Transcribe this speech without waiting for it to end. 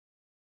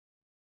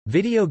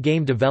Video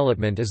game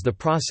development is the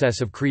process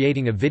of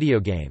creating a video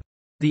game.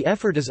 The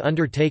effort is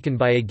undertaken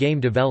by a game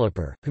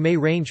developer, who may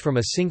range from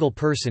a single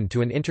person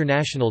to an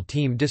international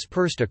team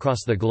dispersed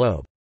across the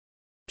globe.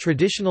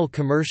 Traditional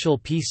commercial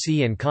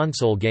PC and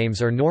console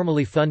games are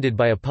normally funded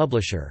by a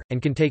publisher,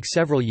 and can take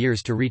several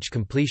years to reach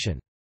completion.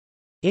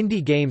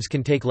 Indie games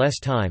can take less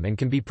time and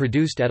can be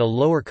produced at a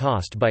lower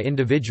cost by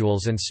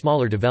individuals and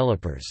smaller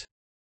developers.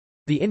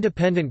 The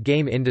independent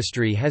game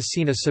industry has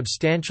seen a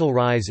substantial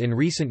rise in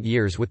recent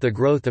years with the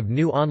growth of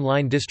new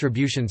online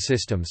distribution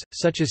systems,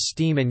 such as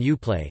Steam and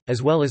Uplay,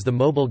 as well as the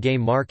mobile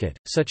game market,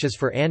 such as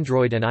for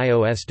Android and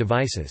iOS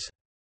devices.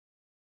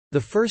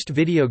 The first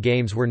video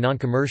games were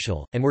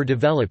non-commercial, and were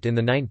developed in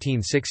the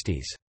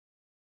 1960s.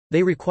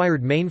 They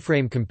required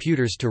mainframe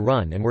computers to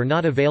run and were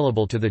not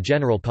available to the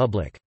general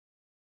public.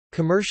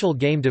 Commercial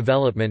game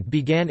development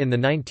began in the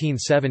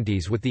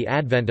 1970s with the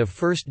advent of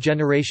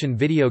first-generation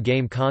video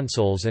game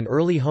consoles and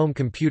early home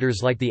computers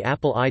like the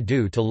Apple I.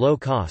 Due to low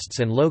costs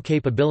and low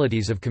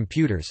capabilities of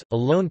computers, a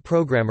lone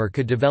programmer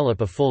could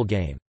develop a full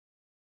game.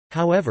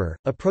 However,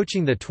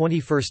 approaching the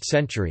 21st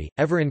century,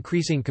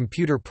 ever-increasing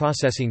computer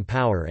processing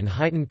power and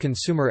heightened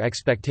consumer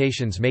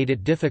expectations made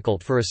it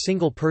difficult for a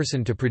single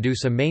person to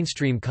produce a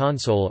mainstream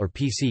console or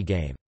PC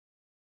game.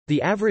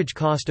 The average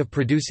cost of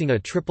producing a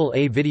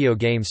AAA video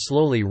game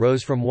slowly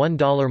rose from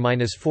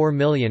 $1–4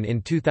 million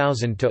in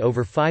 2000 to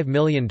over $5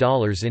 million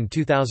in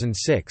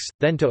 2006,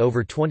 then to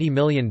over $20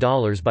 million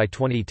by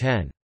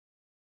 2010.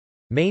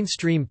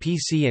 Mainstream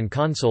PC and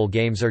console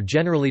games are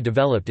generally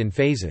developed in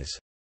phases.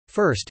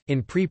 First,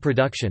 in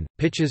pre-production,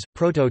 pitches,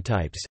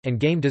 prototypes, and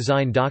game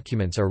design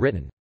documents are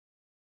written.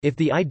 If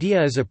the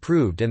idea is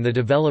approved and the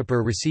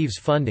developer receives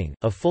funding,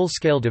 a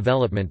full-scale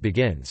development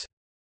begins.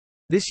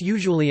 This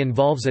usually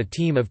involves a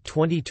team of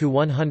 20 to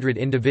 100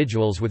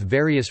 individuals with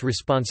various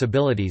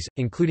responsibilities,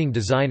 including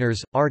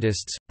designers,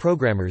 artists,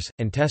 programmers,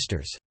 and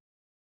testers.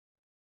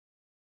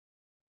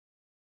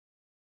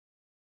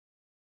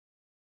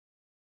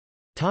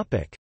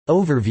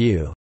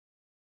 Overview.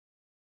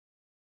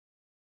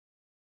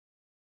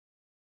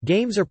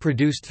 Games are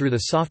produced through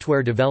the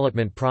software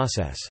development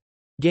process.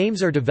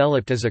 Games are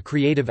developed as a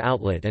creative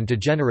outlet and to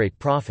generate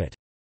profit.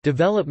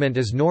 Development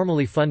is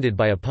normally funded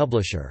by a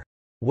publisher.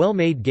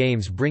 Well-made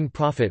games bring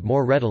profit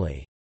more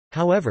readily.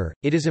 However,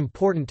 it is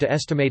important to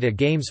estimate a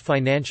game's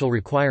financial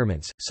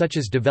requirements, such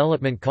as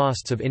development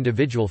costs of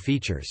individual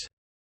features.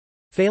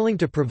 Failing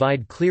to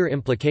provide clear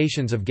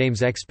implications of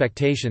games'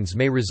 expectations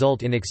may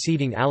result in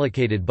exceeding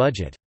allocated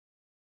budget.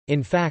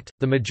 In fact,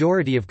 the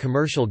majority of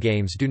commercial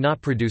games do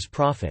not produce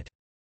profit.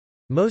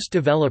 Most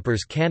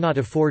developers cannot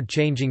afford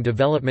changing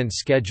development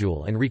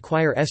schedule and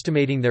require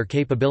estimating their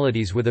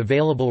capabilities with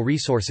available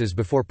resources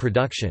before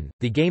production.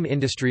 The game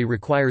industry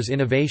requires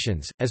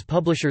innovations, as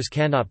publishers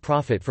cannot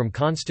profit from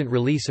constant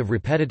release of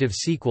repetitive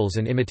sequels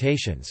and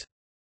imitations.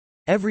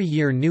 Every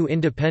year, new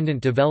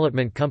independent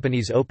development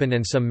companies open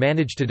and some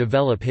manage to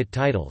develop hit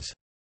titles.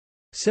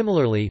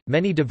 Similarly,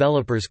 many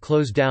developers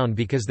close down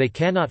because they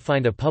cannot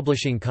find a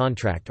publishing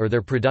contract or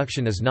their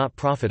production is not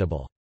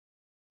profitable.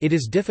 It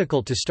is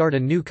difficult to start a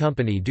new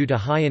company due to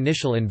high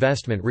initial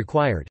investment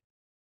required.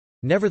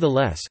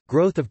 Nevertheless,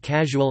 growth of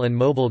casual and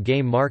mobile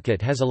game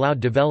market has allowed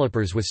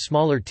developers with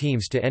smaller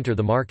teams to enter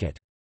the market.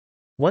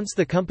 Once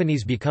the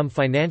companies become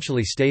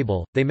financially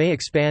stable, they may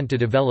expand to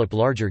develop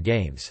larger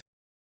games.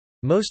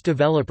 Most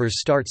developers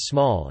start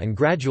small and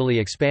gradually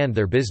expand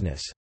their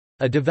business.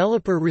 A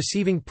developer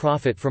receiving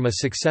profit from a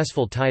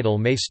successful title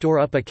may store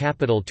up a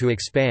capital to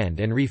expand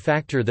and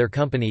refactor their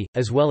company,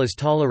 as well as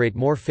tolerate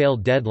more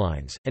failed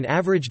deadlines. An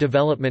average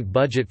development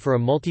budget for a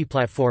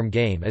multi-platform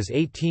game is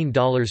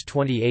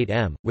 $18.28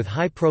 m, with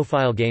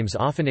high-profile games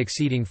often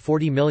exceeding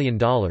 $40 million.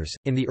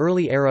 In the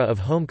early era of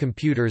home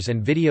computers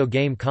and video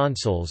game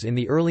consoles in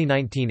the early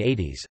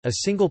 1980s, a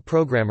single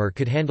programmer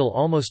could handle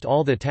almost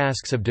all the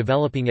tasks of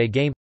developing a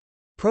game: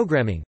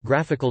 programming,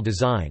 graphical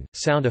design,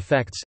 sound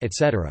effects,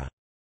 etc.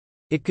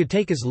 It could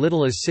take as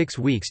little as 6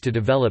 weeks to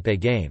develop a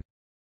game.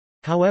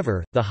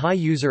 However, the high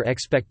user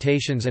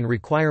expectations and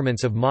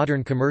requirements of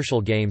modern commercial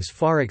games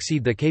far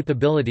exceed the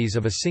capabilities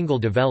of a single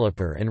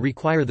developer and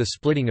require the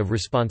splitting of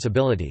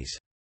responsibilities.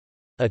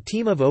 A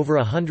team of over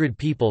 100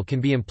 people can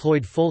be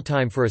employed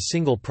full-time for a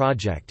single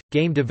project.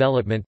 Game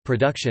development,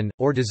 production,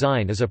 or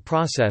design is a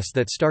process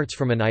that starts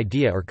from an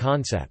idea or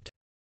concept.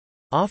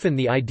 Often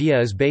the idea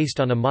is based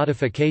on a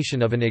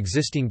modification of an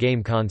existing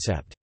game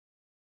concept.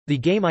 The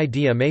game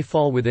idea may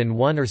fall within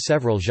one or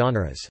several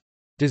genres.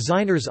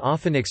 Designers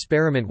often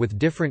experiment with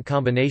different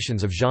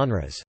combinations of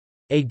genres.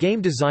 A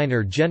game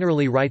designer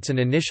generally writes an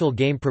initial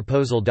game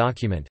proposal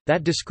document,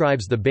 that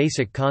describes the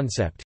basic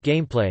concept,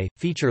 gameplay,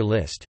 feature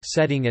list,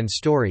 setting and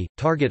story,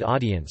 target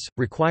audience,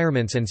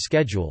 requirements and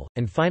schedule,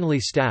 and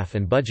finally staff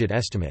and budget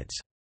estimates.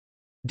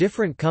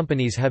 Different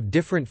companies have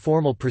different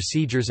formal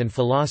procedures and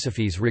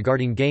philosophies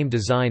regarding game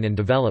design and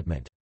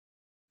development.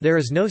 There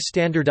is no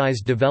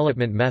standardized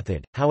development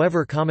method,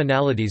 however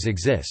commonalities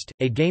exist.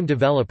 A game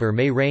developer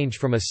may range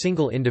from a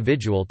single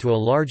individual to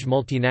a large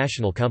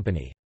multinational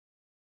company.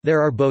 There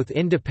are both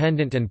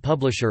independent and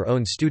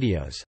publisher-owned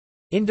studios.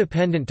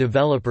 Independent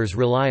developers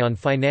rely on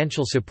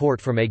financial support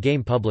from a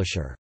game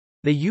publisher.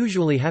 They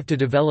usually have to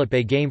develop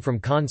a game from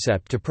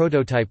concept to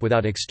prototype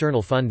without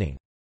external funding.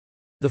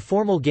 The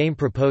formal game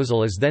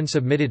proposal is then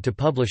submitted to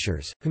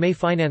publishers, who may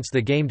finance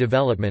the game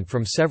development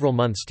from several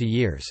months to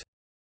years.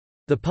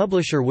 The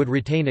publisher would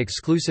retain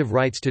exclusive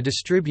rights to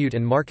distribute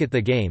and market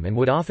the game and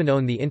would often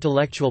own the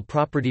intellectual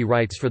property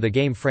rights for the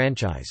game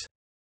franchise.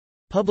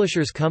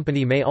 Publisher's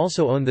company may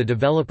also own the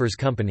developer's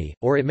company,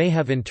 or it may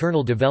have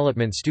internal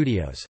development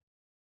studios.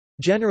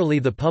 Generally,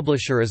 the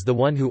publisher is the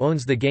one who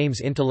owns the game's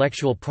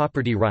intellectual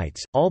property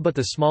rights. All but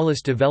the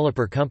smallest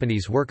developer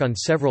companies work on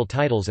several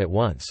titles at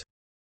once.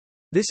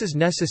 This is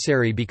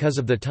necessary because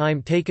of the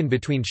time taken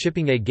between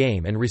shipping a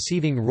game and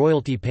receiving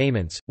royalty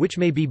payments, which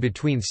may be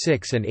between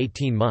 6 and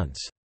 18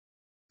 months.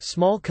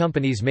 Small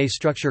companies may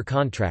structure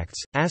contracts,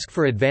 ask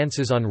for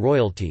advances on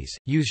royalties,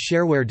 use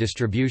shareware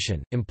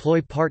distribution,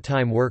 employ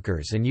part-time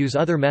workers, and use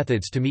other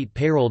methods to meet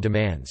payroll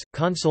demands.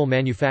 Console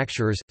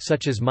manufacturers,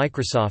 such as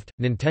Microsoft,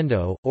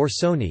 Nintendo, or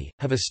Sony,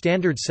 have a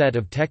standard set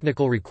of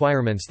technical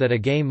requirements that a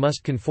game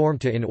must conform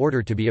to in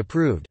order to be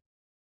approved.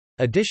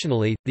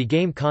 Additionally, the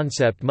game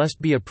concept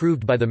must be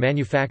approved by the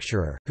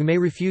manufacturer, who may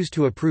refuse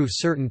to approve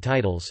certain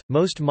titles.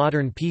 Most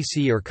modern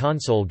PC or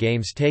console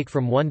games take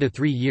from 1 to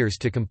 3 years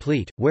to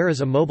complete, whereas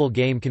a mobile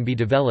game can be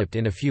developed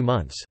in a few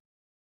months.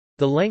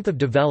 The length of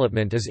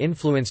development is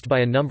influenced by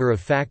a number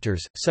of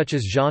factors, such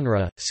as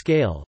genre,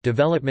 scale,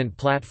 development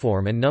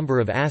platform, and number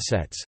of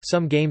assets.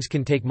 Some games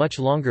can take much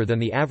longer than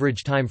the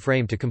average time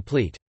frame to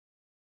complete.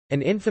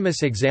 An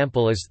infamous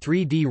example is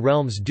 3D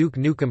Realms' Duke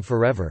Nukem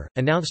Forever,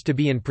 announced to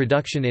be in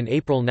production in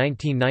April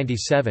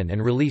 1997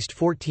 and released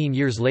 14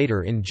 years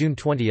later in June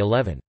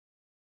 2011.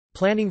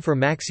 Planning for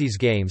Maxis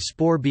game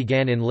Spore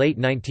began in late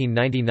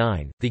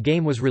 1999, the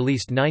game was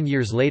released 9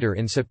 years later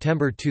in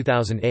September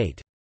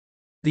 2008.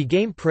 The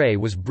game Prey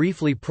was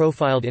briefly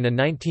profiled in a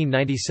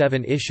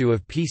 1997 issue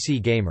of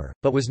PC Gamer,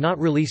 but was not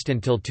released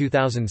until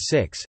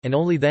 2006, and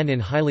only then in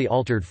highly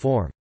altered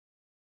form.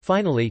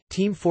 Finally,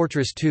 Team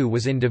Fortress 2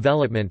 was in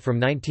development from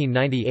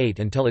 1998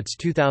 until its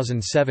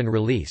 2007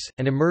 release,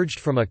 and emerged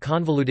from a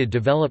convoluted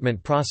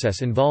development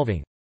process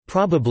involving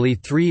probably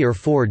 3 or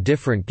 4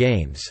 different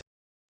games.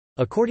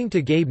 According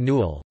to Gabe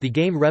Newell, the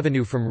game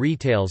revenue from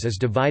retails is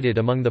divided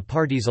among the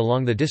parties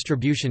along the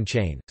distribution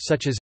chain,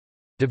 such as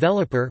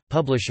developer,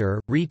 publisher,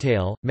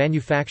 retail,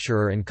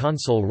 manufacturer, and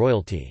console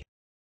royalty.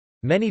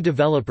 Many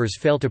developers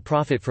fail to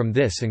profit from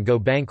this and go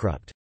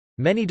bankrupt.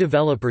 Many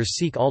developers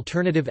seek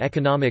alternative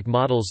economic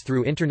models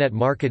through internet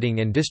marketing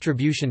and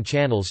distribution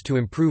channels to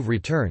improve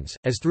returns,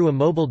 as through a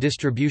mobile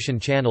distribution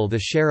channel the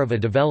share of a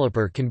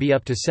developer can be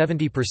up to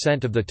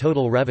 70% of the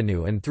total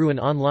revenue, and through an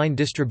online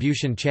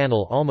distribution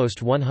channel almost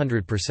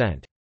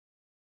 100%.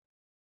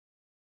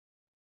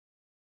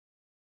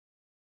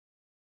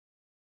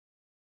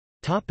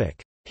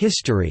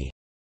 History.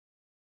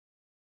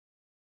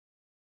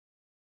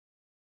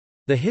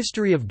 The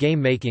history of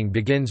game-making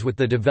begins with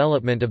the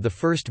development of the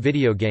first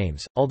video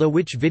games, although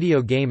which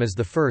video game is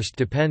the first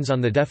depends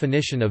on the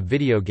definition of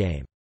video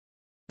game.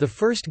 The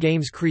first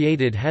games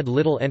created had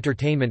little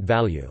entertainment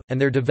value,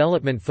 and their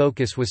development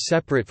focus was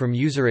separate from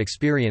user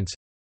experience.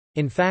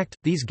 In fact,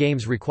 these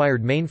games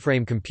required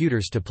mainframe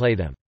computers to play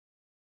them.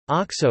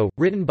 OXO,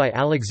 written by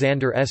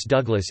Alexander S.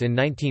 Douglas in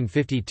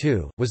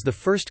 1952, was the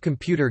first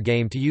computer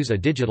game to use a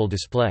digital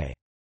display.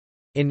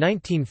 In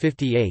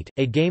 1958,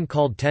 a game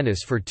called Tennis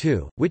for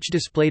Two, which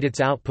displayed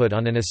its output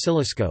on an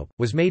oscilloscope,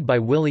 was made by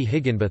Willie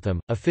Higginbotham,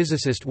 a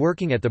physicist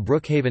working at the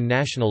Brookhaven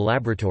National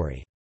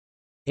Laboratory.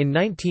 In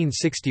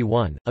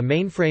 1961, a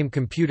mainframe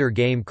computer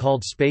game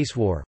called Space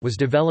War was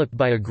developed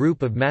by a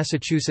group of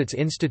Massachusetts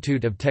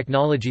Institute of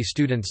Technology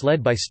students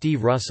led by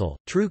Steve Russell.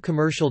 True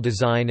commercial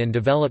design and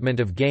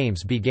development of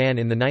games began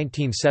in the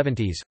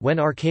 1970s, when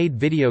arcade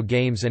video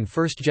games and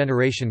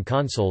first-generation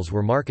consoles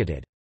were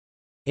marketed.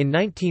 In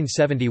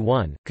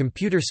 1971,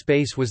 Computer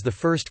Space was the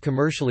first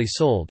commercially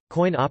sold,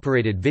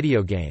 coin-operated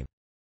video game.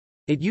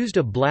 It used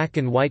a black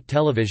and white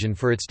television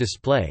for its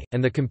display,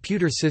 and the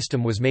computer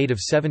system was made of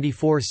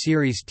 74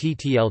 series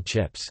TTL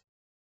chips.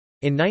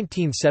 In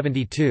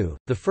 1972,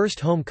 the first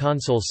home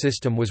console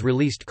system was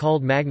released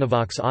called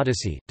Magnavox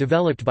Odyssey,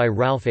 developed by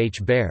Ralph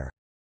H. Baer.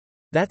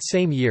 That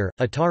same year,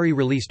 Atari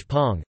released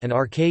Pong, an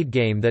arcade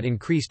game that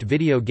increased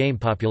video game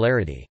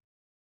popularity.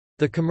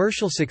 The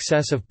commercial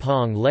success of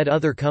Pong led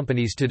other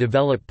companies to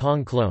develop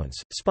Pong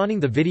clones, spawning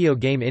the video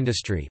game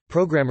industry.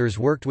 Programmers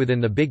worked within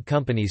the big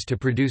companies to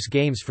produce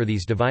games for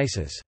these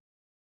devices.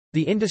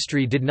 The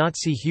industry did not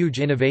see huge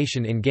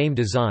innovation in game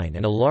design,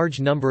 and a large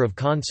number of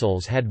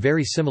consoles had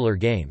very similar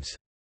games.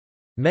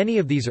 Many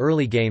of these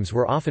early games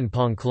were often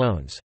Pong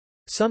clones.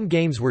 Some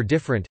games were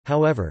different,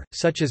 however,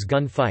 such as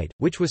Gunfight,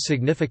 which was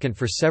significant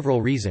for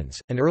several reasons,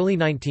 an early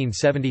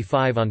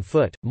 1975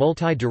 on-foot,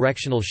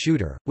 multi-directional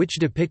shooter, which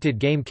depicted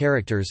game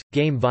characters,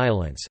 game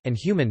violence, and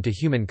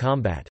human-to-human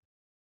combat.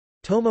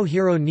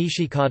 Tomohiro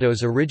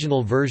Nishikado's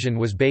original version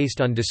was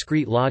based on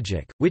discrete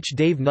logic, which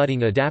Dave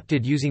Nutting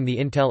adapted using the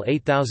Intel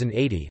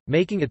 8080,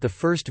 making it the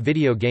first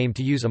video game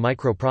to use a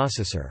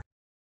microprocessor.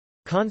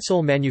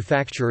 Console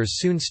manufacturers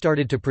soon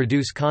started to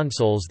produce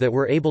consoles that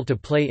were able to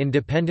play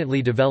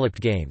independently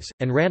developed games,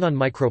 and ran on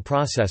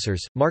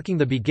microprocessors, marking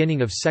the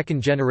beginning of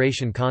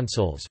second-generation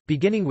consoles,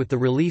 beginning with the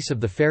release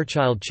of the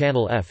Fairchild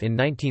Channel F in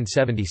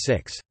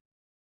 1976.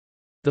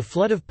 The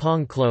flood of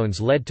Pong clones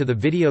led to the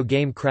video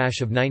game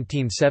crash of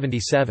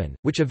 1977,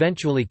 which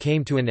eventually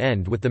came to an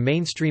end with the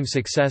mainstream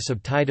success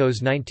of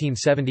Taito's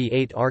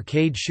 1978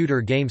 arcade shooter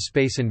game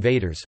Space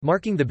Invaders,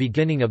 marking the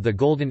beginning of the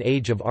golden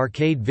age of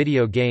arcade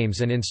video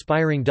games and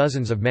inspiring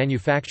dozens of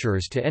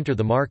manufacturers to enter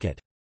the market.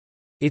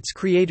 Its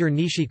creator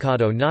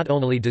Nishikado not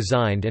only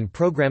designed and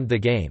programmed the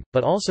game,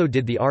 but also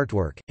did the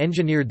artwork,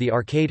 engineered the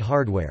arcade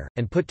hardware,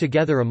 and put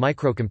together a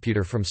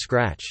microcomputer from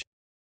scratch.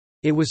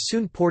 It was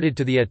soon ported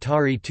to the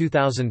Atari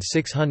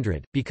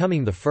 2600,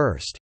 becoming the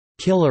first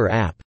killer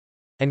app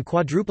and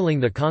quadrupling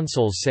the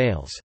console's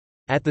sales.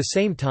 At the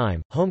same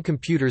time, home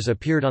computers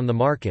appeared on the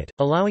market,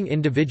 allowing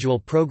individual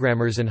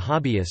programmers and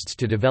hobbyists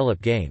to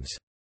develop games.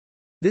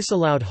 This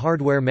allowed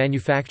hardware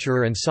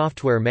manufacturer and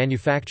software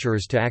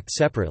manufacturers to act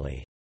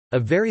separately. A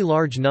very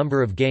large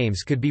number of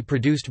games could be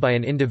produced by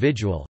an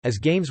individual, as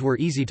games were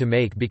easy to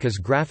make because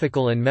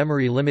graphical and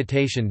memory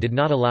limitation did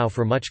not allow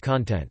for much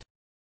content.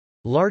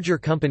 Larger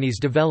companies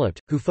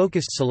developed, who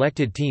focused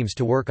selected teams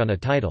to work on a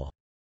title.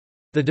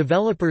 The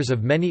developers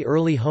of many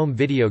early home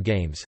video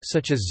games,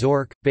 such as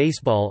Zork,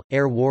 Baseball,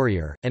 Air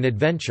Warrior, and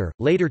Adventure,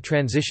 later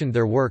transitioned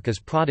their work as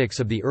products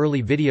of the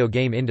early video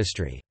game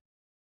industry.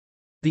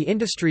 The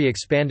industry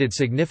expanded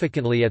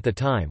significantly at the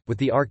time, with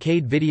the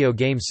arcade video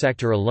game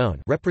sector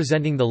alone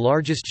representing the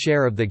largest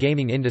share of the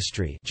gaming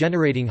industry,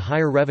 generating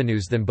higher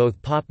revenues than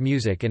both pop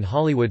music and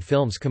Hollywood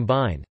films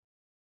combined.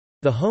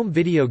 The home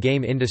video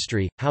game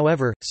industry,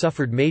 however,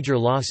 suffered major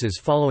losses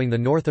following the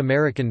North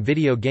American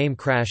video game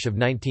crash of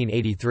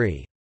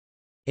 1983.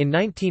 In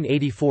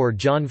 1984,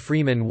 John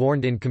Freeman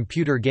warned in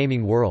Computer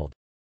Gaming World,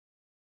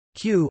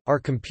 "Are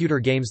computer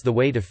games the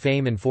way to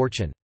fame and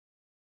fortune?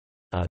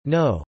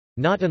 No.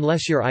 Not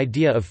unless your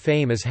idea of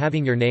fame is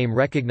having your name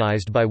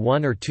recognized by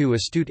one or two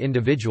astute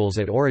individuals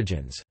at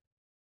Origins.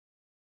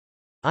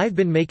 I've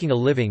been making a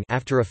living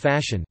after a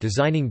fashion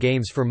designing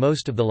games for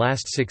most of the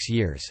last 6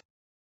 years.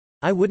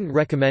 I wouldn't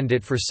recommend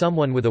it for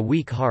someone with a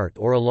weak heart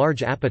or a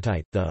large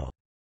appetite, though."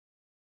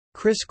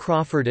 Chris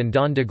Crawford and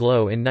Don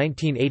DeGlow in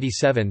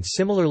 1987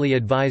 similarly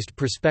advised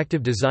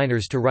prospective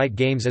designers to write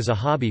games as a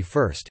hobby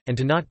first, and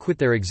to not quit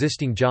their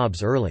existing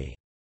jobs early.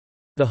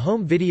 The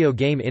home video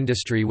game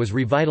industry was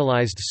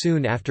revitalized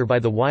soon after by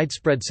the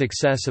widespread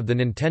success of the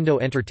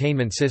Nintendo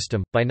Entertainment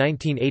System. By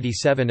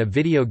 1987, a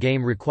video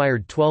game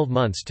required 12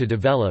 months to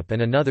develop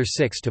and another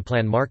 6 to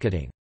plan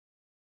marketing.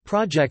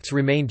 Projects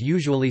remained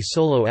usually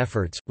solo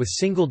efforts, with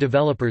single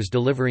developers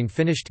delivering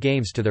finished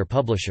games to their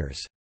publishers.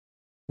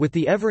 With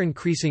the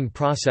ever-increasing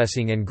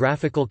processing and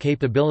graphical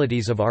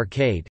capabilities of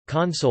arcade,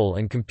 console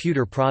and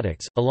computer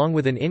products, along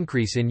with an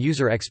increase in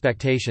user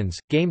expectations,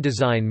 game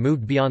design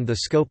moved beyond the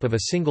scope of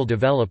a single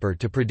developer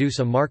to produce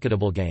a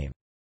marketable game.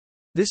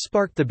 This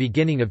sparked the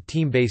beginning of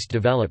team-based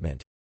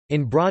development.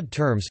 In broad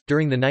terms,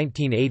 during the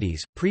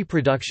 1980s,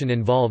 pre-production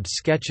involved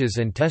sketches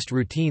and test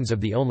routines of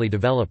the only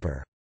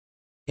developer.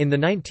 In the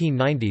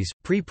 1990s,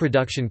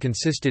 pre-production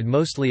consisted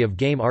mostly of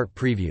game art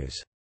previews.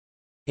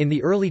 In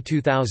the early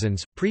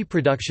 2000s,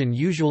 pre-production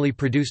usually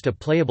produced a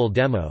playable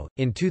demo.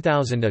 In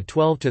 2000, a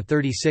 12 to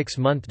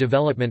 36-month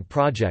development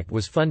project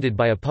was funded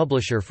by a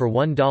publisher for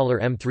 $1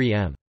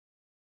 M3M.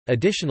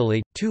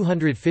 Additionally,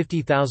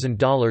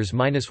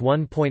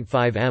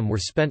 $250,000–1.5 M were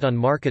spent on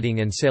marketing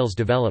and sales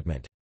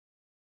development.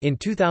 In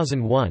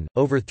 2001,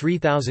 over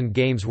 3,000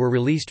 games were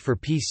released for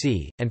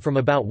PC, and from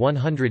about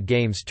 100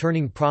 games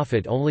turning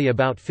profit only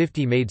about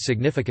 50 made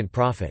significant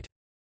profit.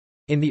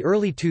 In the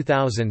early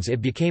 2000s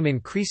it became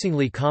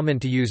increasingly common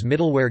to use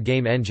middleware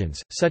game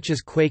engines, such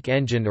as Quake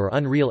Engine or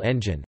Unreal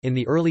Engine. In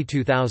the early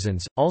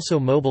 2000s, also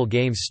mobile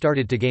games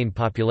started to gain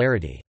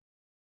popularity.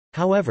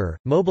 However,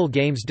 mobile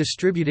games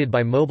distributed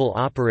by mobile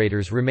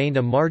operators remained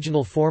a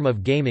marginal form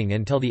of gaming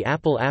until the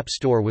Apple App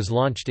Store was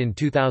launched in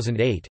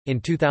 2008. In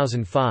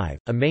 2005,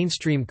 a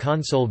mainstream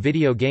console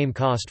video game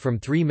cost from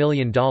 $3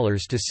 million to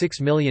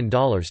 $6 million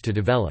to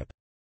develop.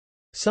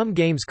 Some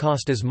games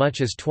cost as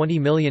much as $20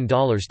 million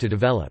to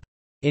develop.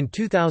 In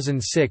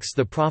 2006,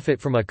 the profit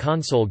from a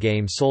console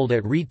game sold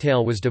at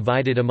retail was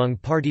divided among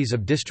parties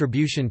of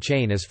distribution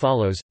chain as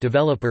follows: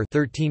 developer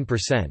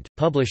 13%,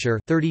 publisher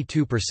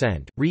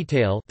 32%,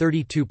 retail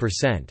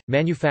 32%,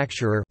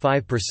 manufacturer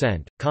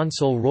 5%,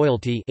 console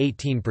royalty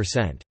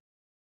 18%.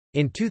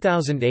 In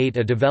 2008,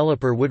 a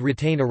developer would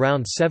retain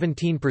around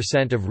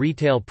 17% of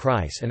retail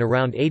price and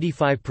around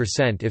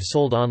 85% if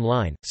sold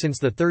online. Since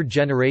the third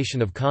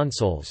generation of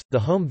consoles, the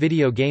home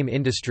video game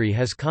industry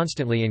has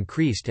constantly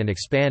increased and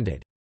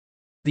expanded.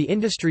 The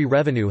industry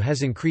revenue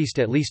has increased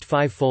at least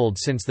five-fold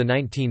since the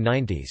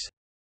 1990s.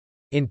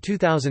 In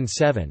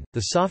 2007,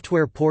 the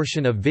software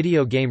portion of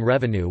video game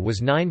revenue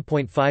was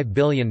 $9.5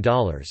 billion,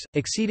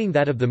 exceeding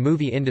that of the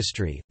movie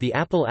industry. The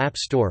Apple App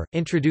Store,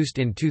 introduced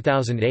in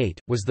 2008,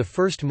 was the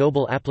first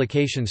mobile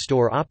application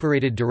store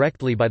operated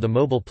directly by the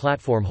mobile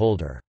platform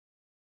holder.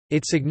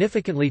 It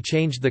significantly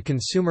changed the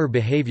consumer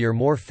behavior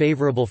more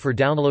favorable for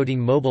downloading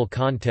mobile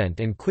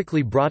content and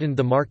quickly broadened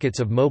the markets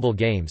of mobile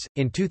games.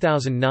 In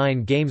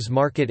 2009, games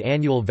market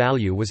annual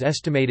value was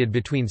estimated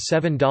between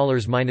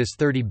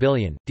 $7–30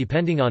 billion,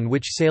 depending on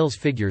which sales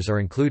figures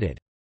are included.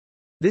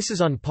 This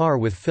is on par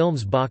with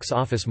film's box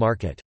office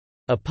market.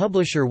 A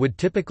publisher would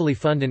typically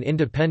fund an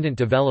independent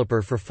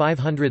developer for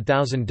 $500,000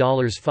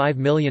 $5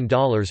 million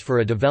for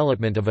a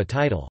development of a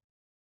title.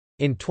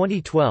 In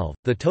 2012,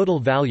 the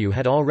total value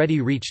had already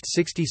reached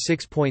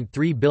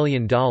 $66.3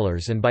 billion,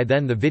 and by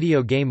then the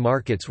video game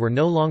markets were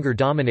no longer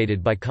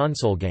dominated by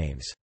console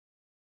games.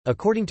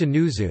 According to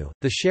Newzoo,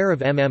 the share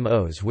of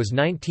MMOs was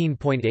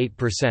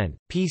 19.8%,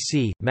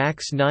 PC,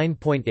 Macs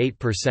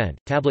 9.8%,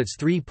 tablets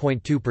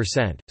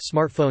 3.2%,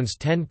 smartphones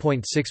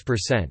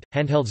 10.6%,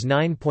 handhelds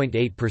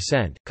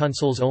 9.8%,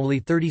 consoles only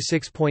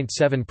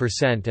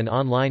 36.7% and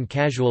online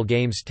casual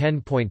games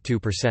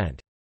 10.2%.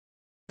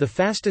 The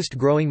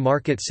fastest-growing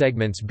market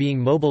segments being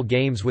mobile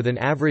games with an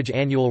average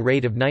annual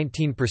rate of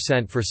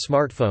 19% for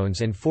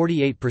smartphones and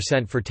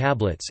 48% for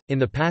tablets. In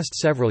the past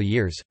several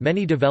years,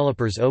 many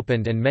developers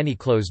opened and many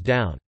closed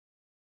down.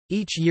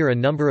 Each year a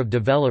number of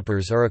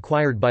developers are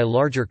acquired by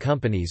larger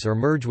companies or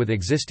merge with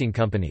existing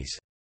companies.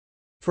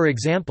 For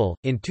example,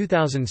 in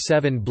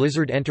 2007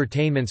 Blizzard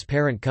Entertainment's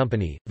parent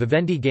company,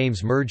 Vivendi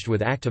Games merged with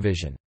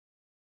Activision.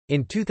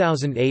 In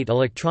 2008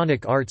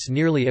 Electronic Arts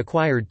nearly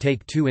acquired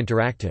Take-Two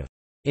Interactive.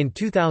 In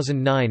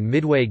 2009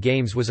 Midway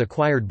Games was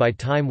acquired by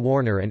Time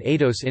Warner and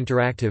Eidos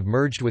Interactive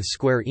merged with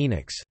Square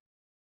Enix.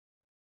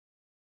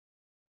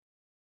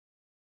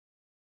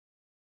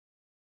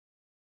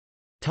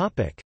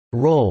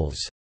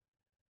 Roles.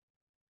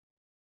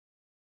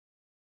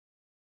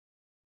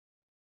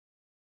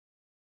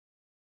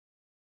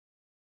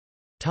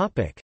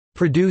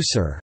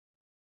 Producer.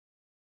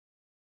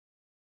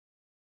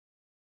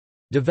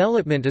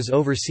 Development is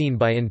overseen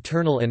by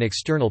internal and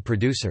external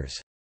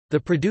producers. The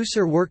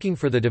producer working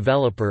for the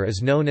developer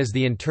is known as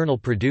the internal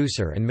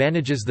producer and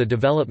manages the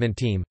development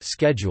team,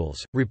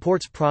 schedules,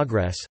 reports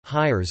progress,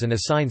 hires and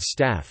assigns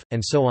staff,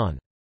 and so on.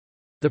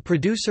 The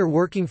producer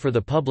working for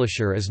the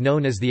publisher is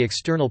known as the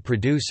external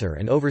producer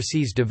and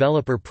oversees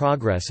developer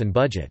progress and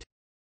budget.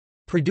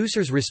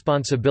 Producers'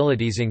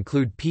 responsibilities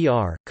include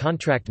PR,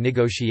 contract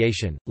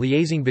negotiation,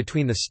 liaising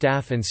between the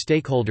staff and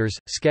stakeholders,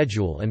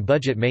 schedule and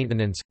budget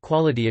maintenance,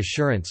 quality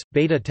assurance,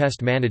 beta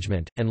test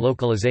management, and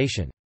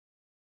localization.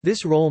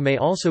 This role may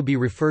also be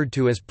referred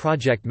to as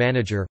project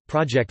manager,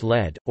 project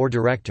lead, or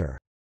director.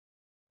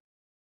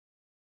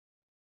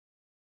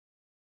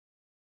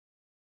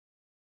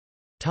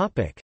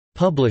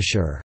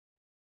 Publisher.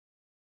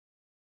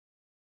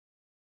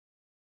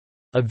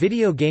 A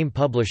video game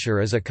publisher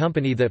is a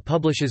company that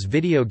publishes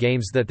video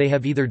games that they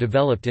have either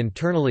developed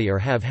internally or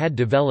have had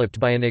developed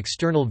by an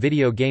external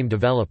video game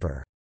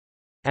developer.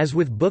 As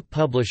with book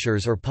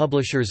publishers or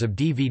publishers of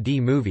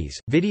DVD movies,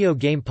 video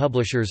game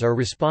publishers are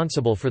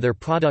responsible for their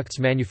products'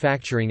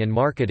 manufacturing and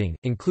marketing,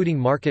 including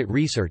market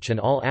research and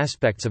all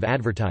aspects of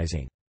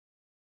advertising.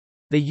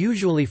 They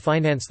usually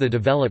finance the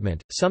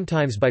development,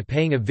 sometimes by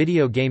paying a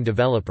video game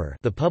developer,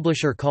 the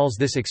publisher calls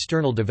this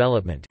external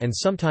development, and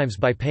sometimes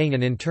by paying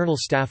an internal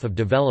staff of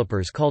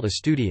developers called a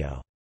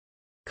studio.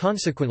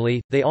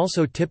 Consequently, they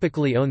also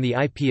typically own the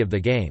IP of the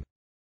game.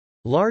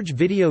 Large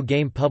video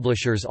game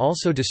publishers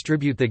also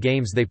distribute the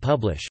games they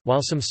publish,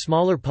 while some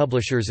smaller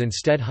publishers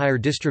instead hire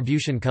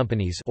distribution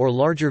companies or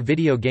larger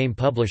video game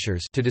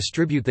publishers to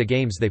distribute the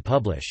games they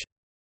publish.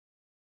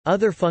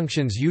 Other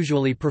functions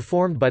usually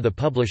performed by the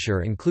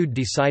publisher include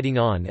deciding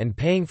on and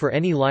paying for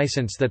any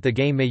license that the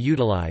game may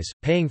utilize,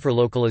 paying for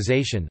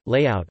localization,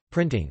 layout,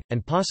 printing,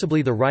 and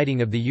possibly the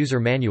writing of the user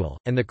manual,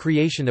 and the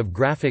creation of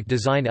graphic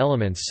design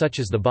elements such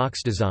as the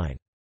box design.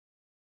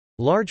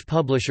 Large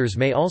publishers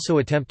may also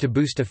attempt to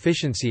boost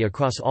efficiency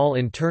across all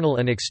internal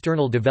and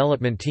external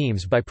development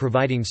teams by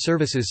providing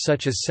services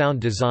such as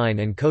sound design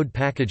and code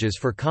packages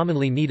for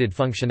commonly needed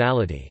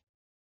functionality.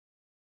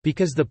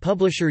 Because the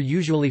publisher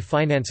usually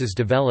finances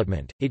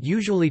development, it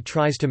usually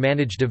tries to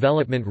manage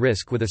development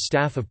risk with a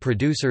staff of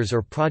producers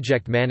or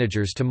project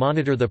managers to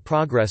monitor the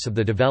progress of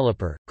the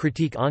developer,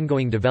 critique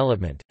ongoing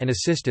development, and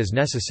assist as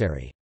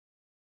necessary.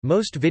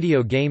 Most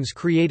video games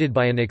created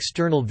by an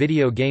external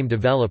video game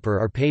developer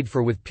are paid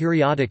for with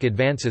periodic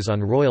advances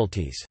on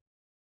royalties.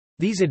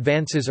 These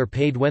advances are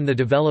paid when the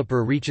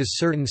developer reaches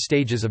certain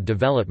stages of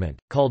development,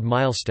 called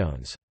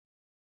milestones.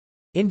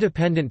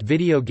 Independent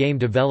video game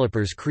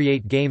developers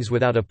create games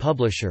without a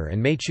publisher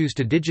and may choose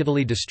to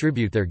digitally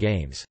distribute their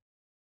games.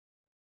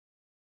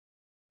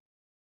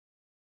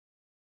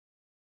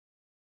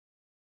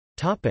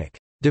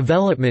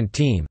 Development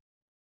team.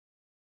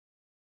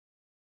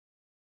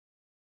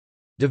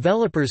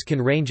 Developers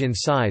can range in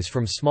size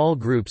from small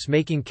groups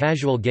making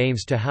casual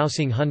games to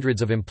housing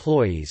hundreds of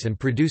employees and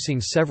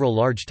producing several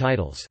large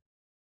titles.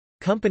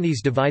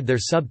 Companies divide their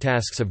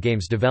subtasks of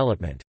games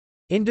development.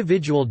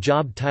 Individual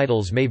job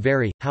titles may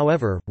vary,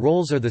 however,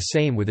 roles are the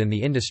same within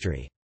the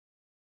industry.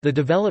 The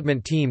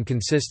development team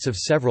consists of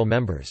several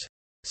members.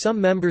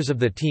 Some members of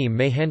the team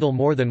may handle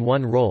more than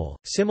one role,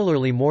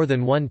 similarly more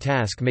than one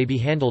task may be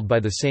handled by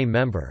the same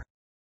member.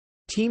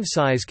 Team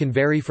size can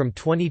vary from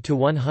 20 to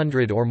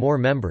 100 or more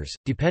members,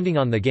 depending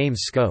on the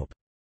game's scope.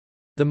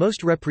 The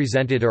most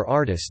represented are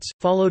artists,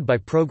 followed by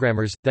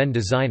programmers, then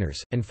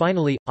designers, and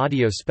finally,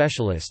 audio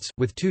specialists,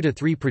 with 2 to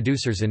 3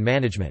 producers in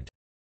management.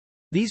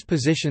 These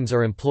positions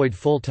are employed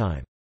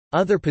full-time.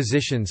 Other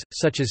positions,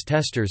 such as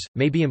testers,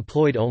 may be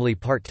employed only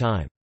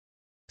part-time.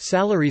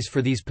 Salaries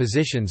for these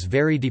positions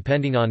vary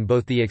depending on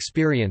both the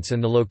experience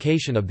and the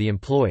location of the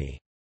employee.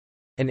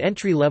 An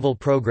entry-level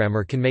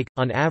programmer can make,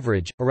 on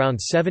average, around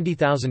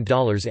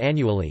 $70,000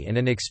 annually, and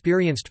an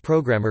experienced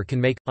programmer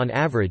can make, on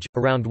average,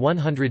 around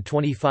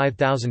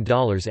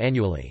 $125,000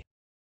 annually.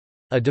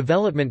 A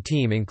development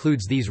team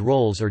includes these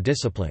roles or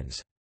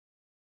disciplines.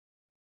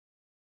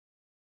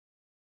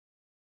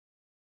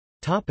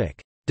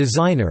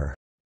 Designer.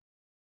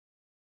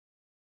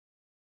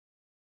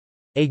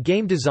 A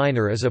game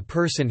designer is a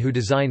person who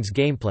designs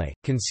gameplay,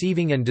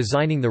 conceiving and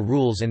designing the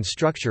rules and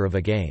structure of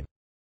a game.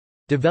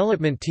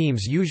 Development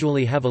teams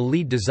usually have a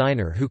lead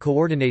designer who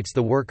coordinates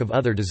the work of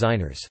other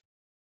designers.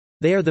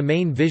 They are the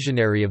main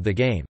visionary of the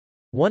game.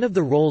 One of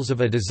the roles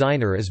of a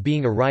designer is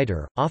being a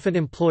writer, often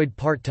employed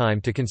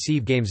part-time to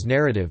conceive games'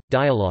 narrative,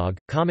 dialogue,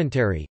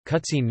 commentary,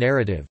 cutscene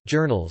narrative,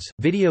 journals,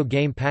 video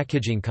game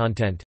packaging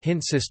content,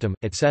 hint system,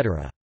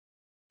 etc.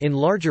 In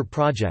larger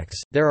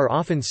projects, there are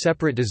often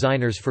separate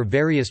designers for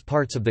various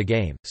parts of the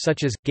game,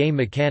 such as, game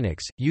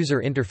mechanics,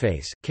 user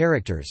interface,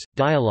 characters,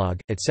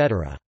 dialogue,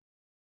 etc.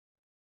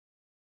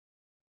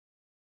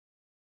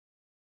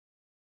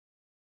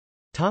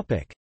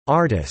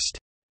 Artist.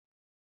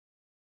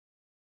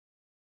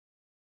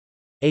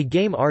 A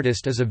game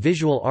artist is a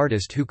visual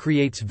artist who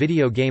creates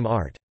video game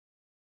art.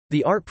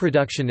 The art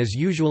production is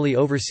usually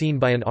overseen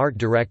by an art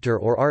director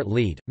or art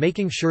lead,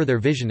 making sure their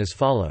vision is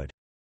followed.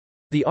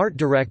 The art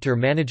director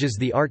manages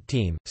the art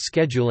team,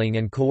 scheduling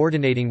and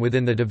coordinating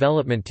within the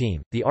development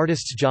team. The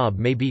artist's job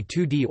may be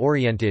 2D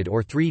oriented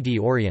or 3D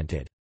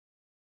oriented.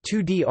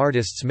 2D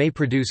artists may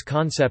produce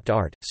concept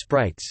art,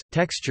 sprites,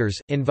 textures,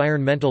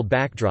 environmental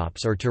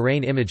backdrops or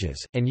terrain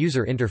images, and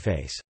user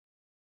interface.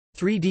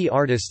 3D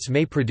artists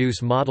may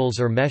produce models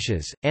or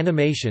meshes,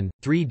 animation,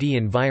 3D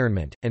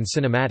environment, and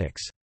cinematics.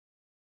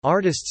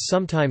 Artists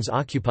sometimes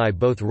occupy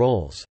both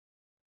roles.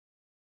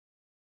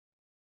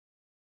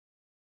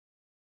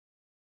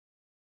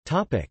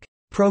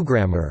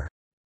 Programmer.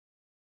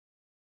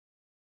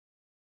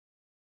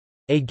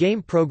 A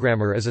game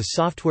programmer is a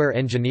software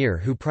engineer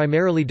who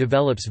primarily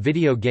develops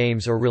video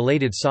games or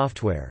related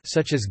software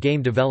such as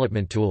game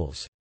development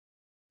tools.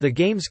 The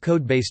game's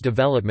codebase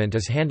development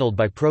is handled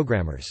by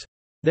programmers.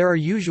 There are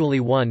usually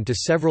one to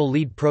several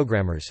lead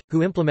programmers,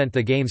 who implement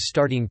the game's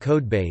starting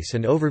codebase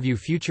and overview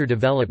future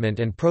development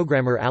and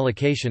programmer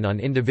allocation on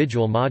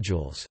individual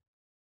modules.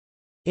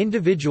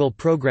 Individual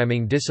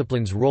programming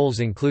disciplines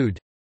roles include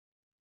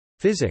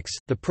physics,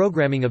 the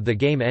programming of the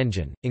game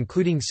engine,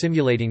 including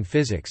simulating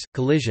physics,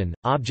 collision,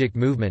 object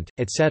movement,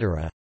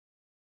 etc.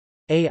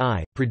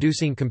 AI,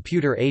 producing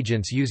computer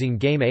agents using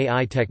game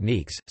AI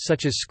techniques,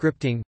 such as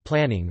scripting,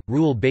 planning,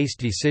 rule-based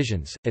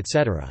decisions,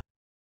 etc.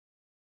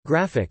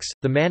 Graphics,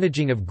 the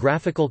managing of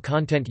graphical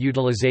content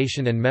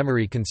utilization and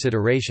memory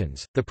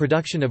considerations, the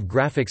production of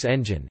graphics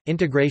engine,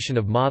 integration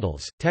of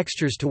models,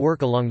 textures to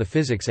work along the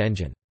physics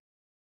engine.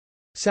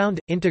 Sound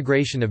 –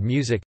 integration of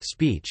music,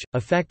 speech,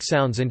 effect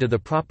sounds into the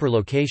proper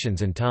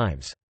locations and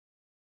times.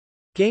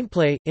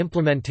 Gameplay –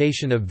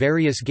 implementation of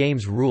various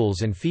games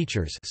rules and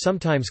features,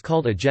 sometimes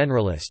called a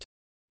generalist.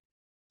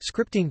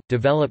 Scripting –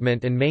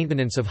 development and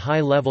maintenance of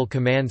high-level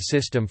command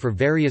system for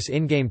various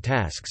in-game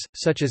tasks,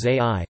 such as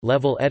AI,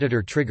 level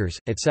editor triggers,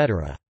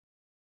 etc.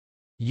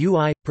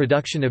 UI –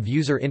 production of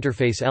user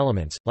interface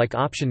elements, like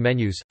option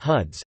menus,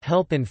 HUDs,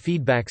 help and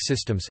feedback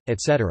systems,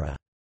 etc.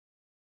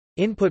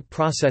 Input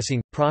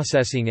processing –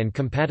 processing and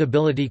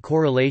compatibility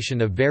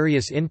correlation of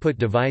various input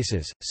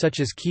devices, such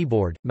as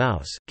keyboard,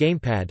 mouse,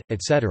 gamepad,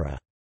 etc.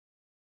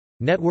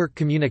 Network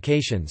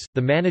communications –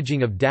 the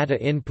managing of data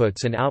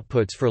inputs and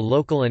outputs for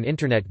local and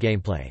Internet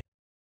gameplay.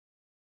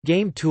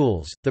 Game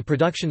tools – the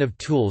production of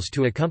tools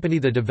to accompany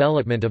the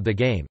development of the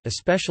game,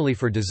 especially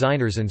for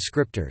designers and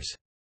scripters.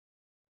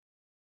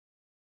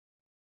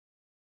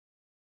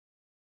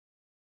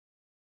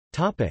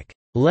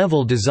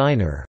 Level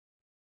designer.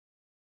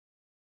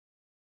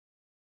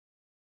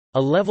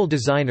 A level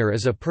designer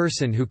is a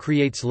person who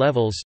creates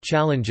levels,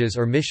 challenges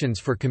or missions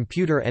for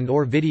computer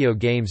and/or video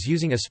games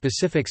using a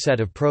specific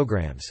set of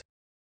programs.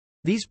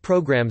 These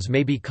programs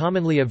may be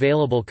commonly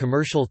available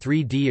commercial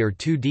 3D or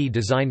 2D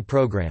design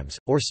programs,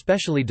 or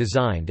specially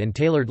designed and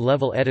tailored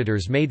level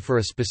editors made for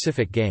a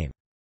specific game.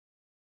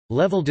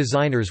 Level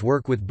designers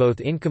work with both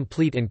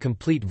incomplete and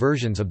complete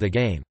versions of the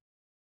game.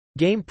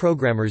 Game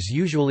programmers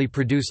usually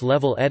produce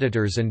level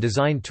editors and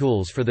design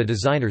tools for the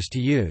designers to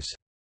use.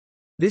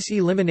 This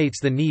eliminates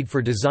the need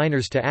for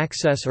designers to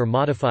access or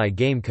modify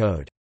game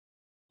code.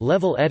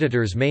 Level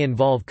editors may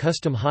involve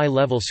custom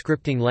high-level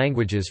scripting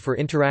languages for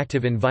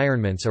interactive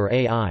environments or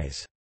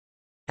AIs.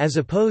 As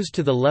opposed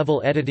to the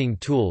level editing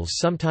tools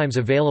sometimes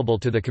available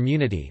to the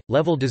community,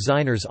 level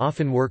designers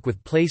often work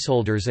with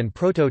placeholders and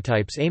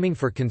prototypes aiming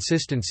for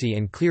consistency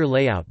and clear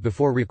layout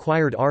before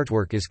required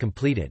artwork is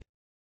completed.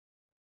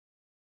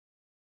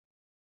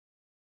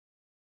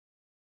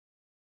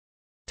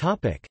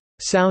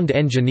 Sound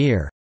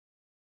engineer.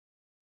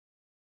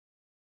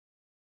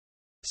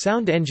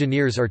 Sound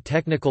engineers are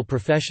technical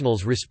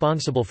professionals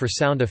responsible for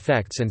sound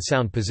effects and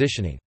sound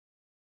positioning.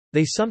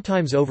 They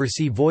sometimes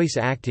oversee voice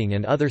acting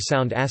and other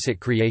sound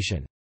asset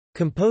creation.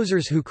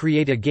 Composers who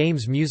create a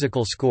game's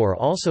musical score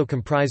also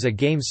comprise a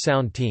game's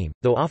sound team,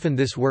 though often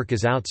this work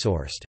is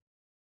outsourced.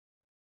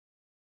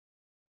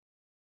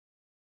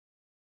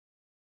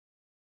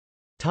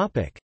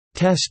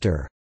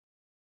 Tester.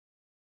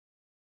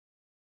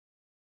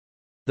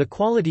 The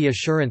quality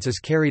assurance is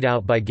carried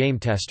out by game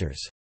testers.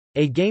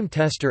 A game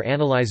tester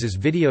analyzes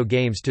video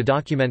games to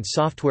document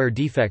software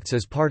defects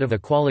as part of a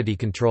quality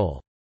control.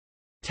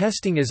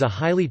 Testing is a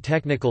highly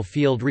technical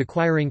field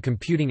requiring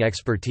computing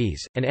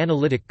expertise and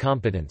analytic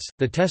competence.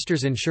 The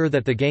testers ensure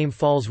that the game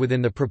falls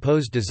within the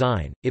proposed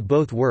design, it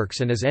both works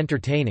and is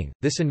entertaining.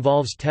 This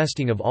involves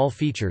testing of all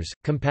features,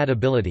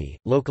 compatibility,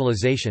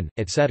 localization,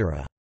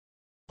 etc.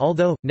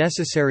 Although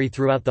necessary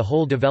throughout the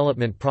whole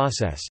development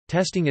process,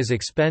 testing is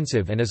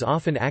expensive and is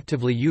often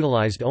actively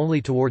utilized only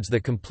towards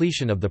the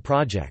completion of the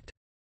project.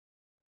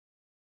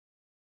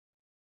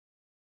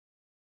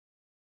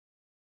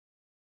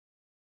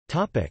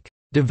 Topic: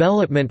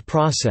 Development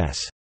process.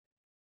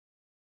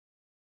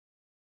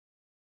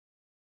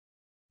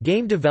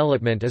 Game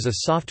development is a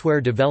software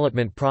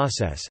development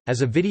process,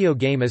 as a video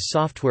game is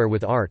software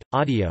with art,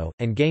 audio,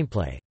 and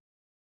gameplay.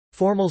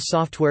 Formal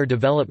software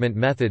development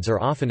methods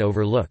are often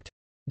overlooked.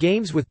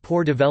 Games with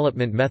poor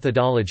development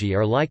methodology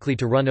are likely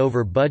to run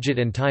over budget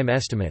and time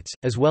estimates,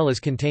 as well as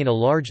contain a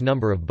large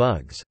number of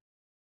bugs.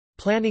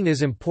 Planning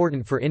is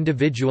important for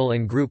individual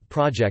and group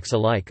projects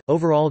alike.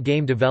 Overall,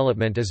 game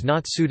development is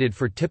not suited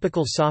for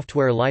typical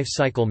software life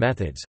cycle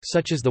methods,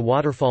 such as the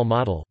waterfall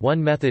model.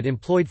 One method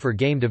employed for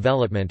game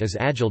development is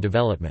agile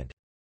development.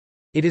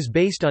 It is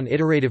based on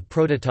iterative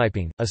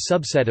prototyping, a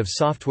subset of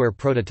software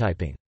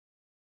prototyping.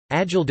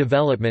 Agile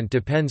development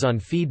depends on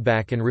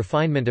feedback and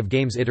refinement of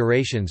games'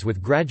 iterations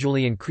with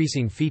gradually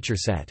increasing feature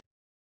set.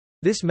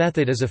 This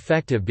method is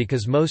effective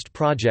because most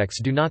projects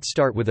do not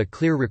start with a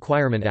clear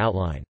requirement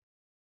outline.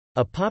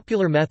 A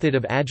popular method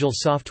of agile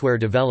software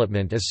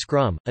development is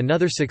Scrum.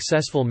 Another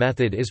successful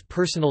method is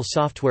Personal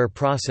Software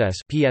Process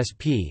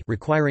 (PSP),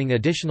 requiring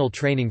additional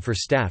training for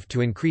staff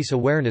to increase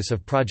awareness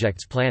of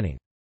projects planning.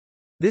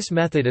 This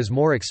method is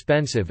more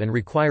expensive and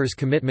requires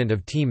commitment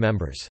of team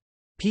members.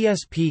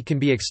 PSP can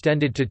be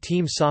extended to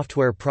Team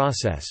Software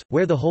Process,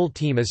 where the whole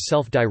team is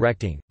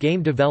self-directing.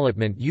 Game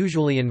development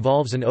usually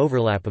involves an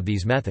overlap of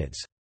these methods.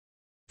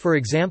 For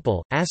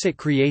example, asset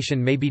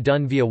creation may be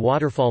done via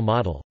waterfall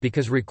model,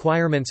 because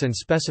requirements and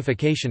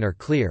specification are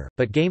clear,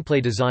 but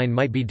gameplay design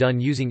might be done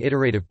using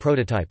iterative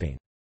prototyping.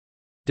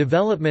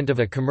 Development of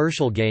a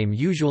commercial game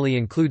usually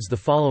includes the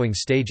following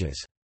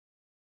stages.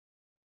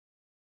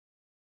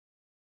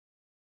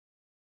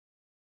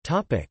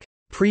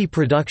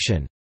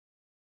 Pre-production.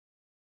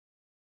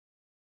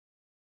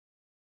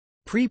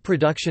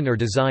 Pre-production or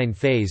design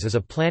phase is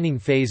a planning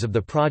phase of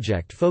the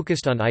project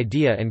focused on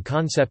idea and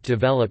concept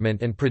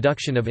development and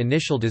production of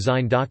initial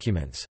design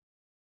documents.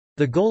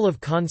 The goal of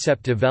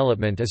concept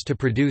development is to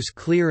produce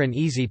clear and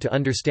easy to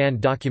understand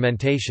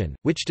documentation,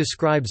 which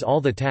describes all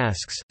the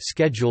tasks,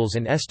 schedules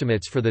and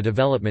estimates for the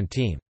development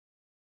team.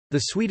 The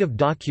suite of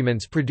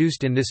documents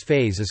produced in this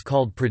phase is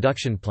called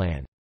production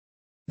plan.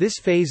 This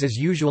phase is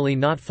usually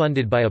not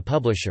funded by a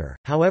publisher,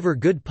 however,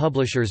 good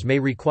publishers may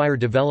require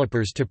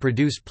developers to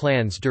produce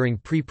plans during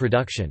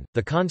pre-production.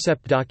 The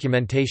concept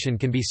documentation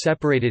can be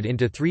separated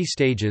into 3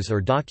 stages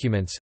or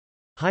documents: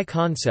 high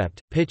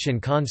concept, pitch,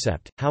 and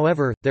concept.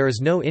 However, there is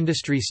no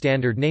industry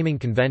standard naming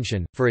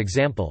convention. For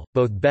example,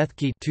 both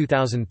Bethke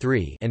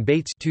 2003 and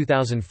Bates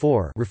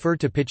 2004 refer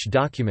to pitch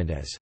document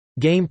as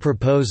game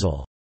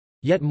proposal.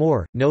 Yet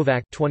more,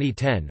 Novak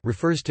 2010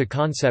 refers to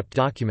concept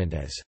document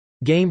as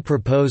game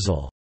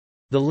proposal.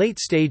 The late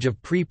stage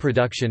of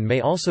pre-production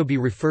may also be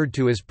referred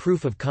to as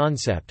proof of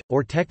concept,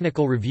 or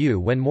technical review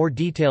when more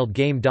detailed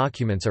game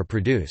documents are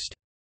produced.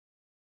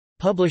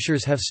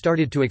 Publishers have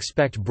started to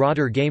expect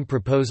broader game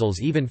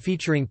proposals even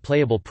featuring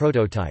playable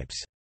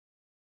prototypes.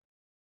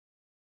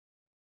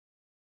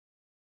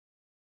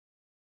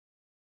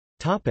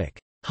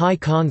 High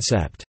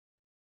concept.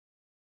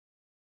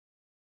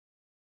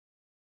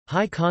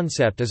 High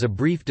concept is a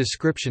brief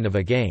description of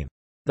a game.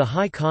 The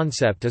high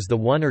concept is the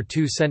 1 or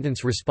 2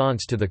 sentence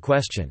response to the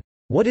question,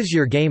 "What is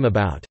your game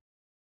about?"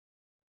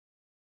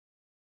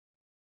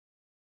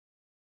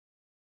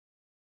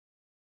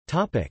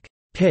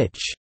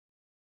 Pitch.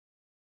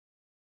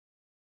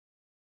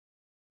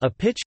 A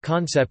pitch,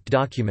 concept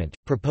document,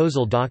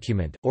 proposal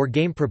document, or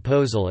game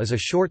proposal is a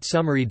short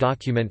summary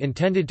document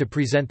intended to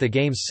present the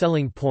game's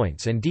selling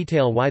points and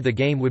detail why the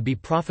game would be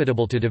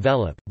profitable to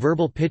develop.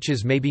 Verbal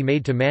pitches may be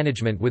made to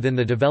management within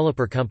the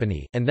developer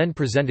company, and then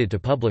presented to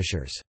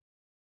publishers.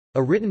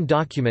 A written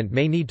document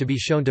may need to be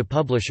shown to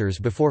publishers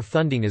before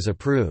funding is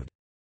approved.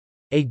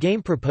 A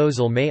game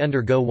proposal may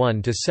undergo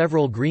one to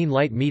several green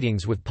light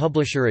meetings with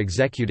publisher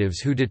executives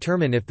who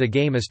determine if the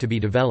game is to be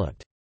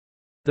developed.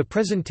 The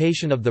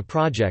presentation of the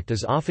project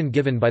is often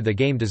given by the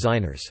game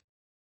designers.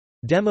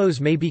 Demos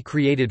may be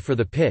created for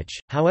the pitch,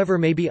 however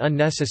may be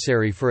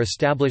unnecessary for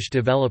established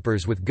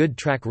developers with good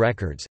track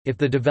records, if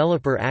the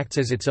developer acts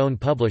as its own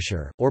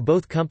publisher, or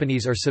both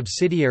companies are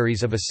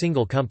subsidiaries of a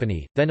single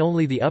company, then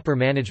only the upper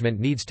management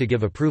needs to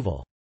give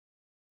approval.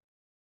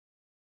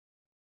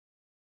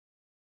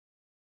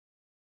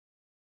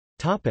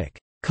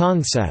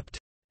 Concept.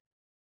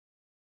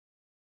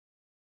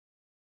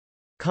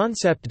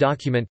 Concept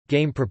document,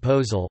 game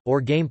proposal,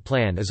 or game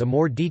plan is a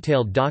more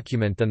detailed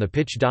document than the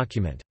pitch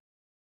document.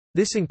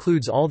 This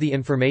includes all the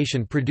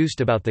information produced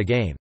about the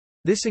game.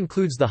 This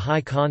includes the high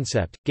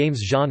concept,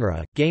 game's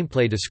genre,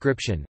 gameplay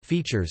description,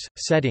 features,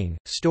 setting,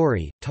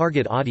 story,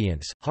 target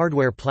audience,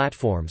 hardware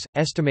platforms,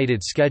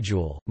 estimated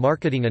schedule,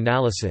 marketing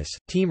analysis,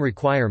 team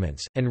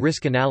requirements, and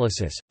risk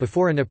analysis.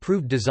 Before an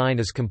approved design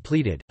is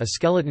completed, a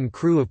skeleton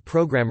crew of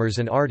programmers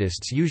and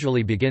artists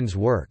usually begins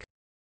work.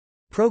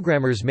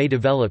 Programmers may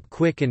develop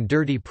quick and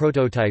dirty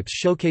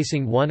prototypes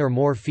showcasing one or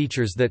more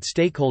features that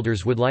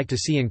stakeholders would like to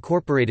see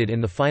incorporated in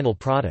the final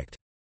product.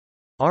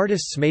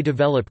 Artists may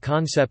develop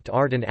concept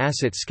art and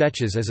asset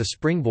sketches as a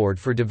springboard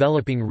for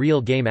developing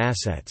real game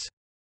assets.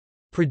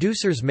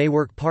 Producers may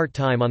work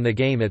part-time on the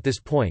game at this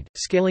point,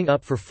 scaling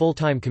up for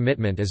full-time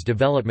commitment as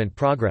development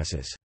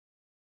progresses.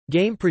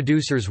 Game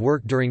producers'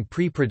 work during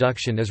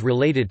pre-production is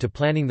related to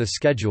planning the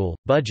schedule,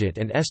 budget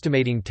and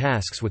estimating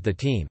tasks with the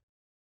team.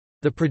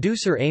 The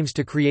producer aims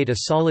to create a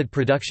solid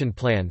production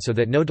plan so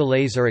that no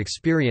delays are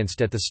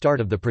experienced at the start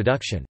of the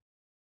production.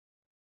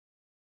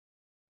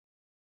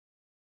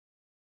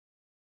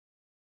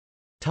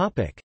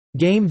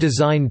 Game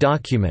design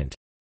document.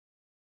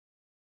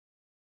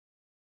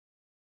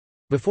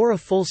 Before a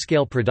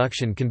full-scale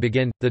production can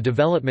begin, the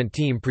development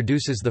team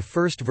produces the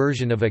first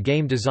version of a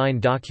game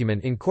design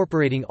document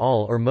incorporating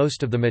all or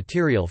most of the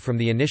material from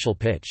the initial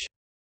pitch.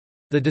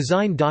 The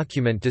design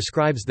document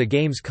describes the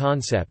game's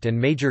concept and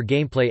major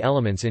gameplay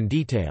elements in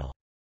detail.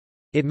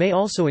 It may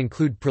also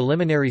include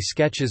preliminary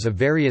sketches of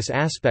various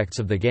aspects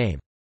of the game.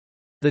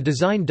 The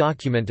design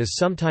document is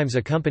sometimes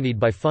accompanied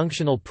by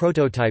functional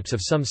prototypes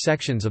of some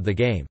sections of the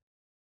game.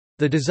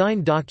 The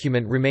design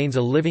document remains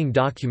a living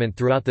document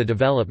throughout the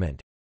development,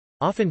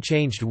 often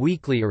changed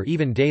weekly or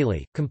even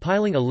daily.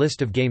 Compiling a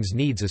list of game's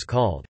needs is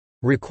called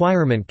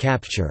requirement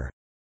capture.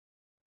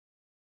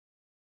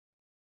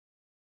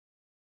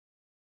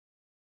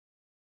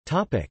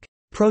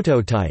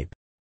 Prototype.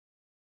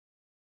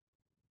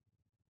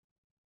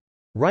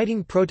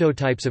 Writing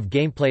prototypes of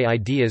gameplay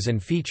ideas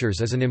and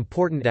features is an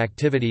important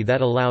activity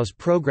that allows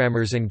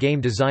programmers and game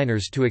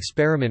designers to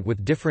experiment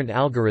with different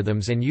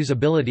algorithms and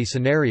usability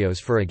scenarios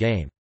for a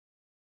game.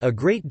 A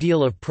great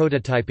deal of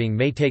prototyping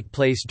may take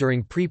place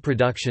during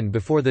pre-production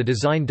before the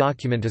design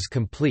document is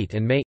complete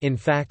and may, in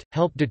fact,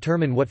 help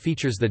determine what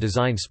features the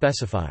design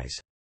specifies.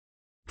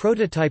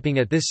 Prototyping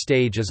at this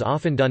stage is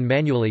often done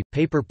manually,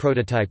 paper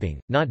prototyping,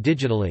 not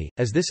digitally,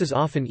 as this is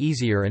often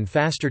easier and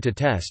faster to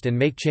test and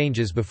make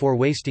changes before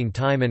wasting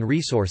time and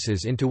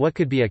resources into what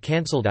could be a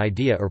cancelled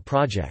idea or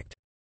project.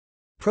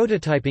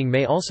 Prototyping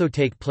may also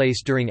take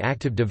place during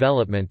active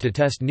development to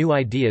test new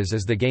ideas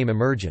as the game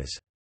emerges.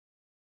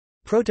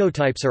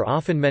 Prototypes are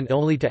often meant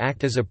only to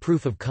act as a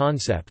proof of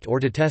concept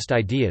or to test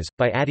ideas,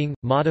 by adding,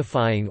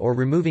 modifying or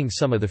removing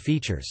some of the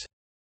features.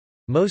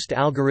 Most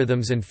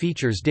algorithms and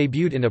features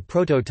debuted in a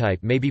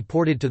prototype may be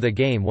ported to the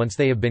game once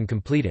they have been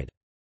completed.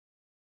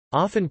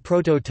 Often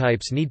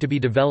prototypes need to be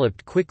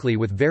developed quickly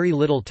with very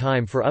little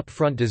time for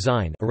upfront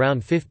design,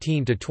 around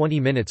 15 to 20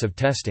 minutes of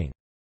testing.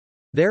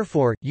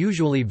 Therefore,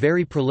 usually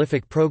very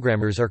prolific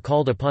programmers are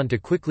called upon to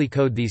quickly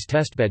code these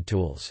testbed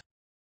tools.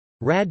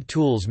 RAD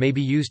tools may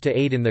be used to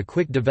aid in the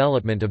quick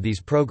development of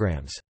these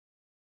programs.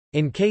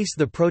 In case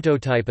the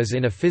prototype is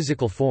in a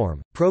physical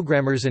form,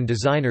 programmers and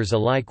designers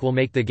alike will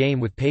make the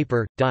game with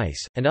paper,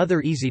 dice, and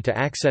other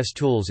easy-to-access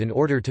tools in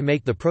order to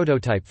make the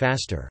prototype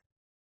faster.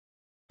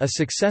 A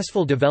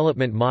successful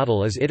development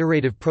model is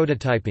iterative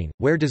prototyping,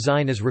 where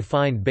design is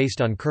refined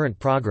based on current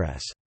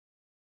progress.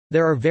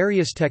 There are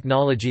various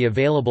technology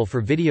available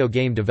for video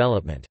game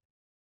development.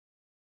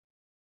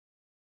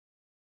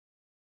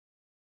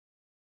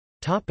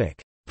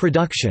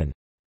 Production.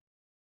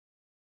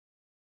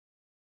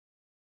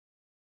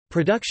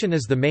 Production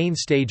is the main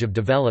stage of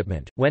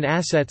development. When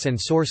assets and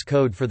source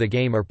code for the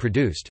game are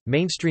produced,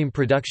 mainstream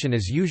production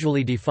is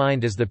usually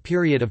defined as the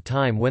period of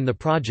time when the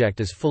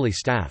project is fully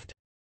staffed.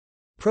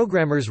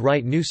 Programmers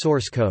write new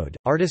source code,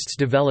 artists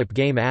develop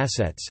game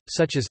assets,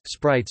 such as,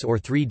 sprites or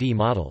 3D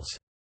models.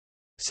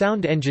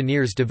 Sound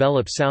engineers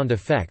develop sound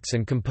effects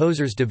and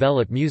composers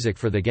develop music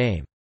for the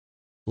game.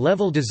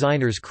 Level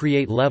designers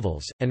create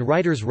levels, and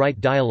writers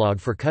write dialogue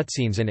for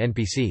cutscenes and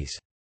NPCs.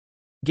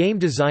 Game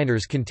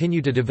designers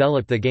continue to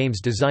develop the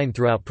game's design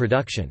throughout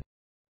production.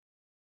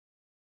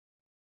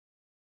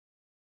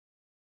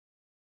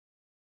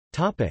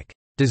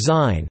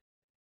 Design.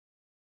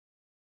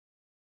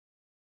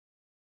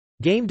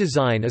 Game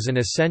design is an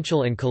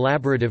essential and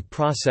collaborative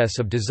process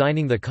of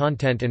designing the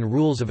content and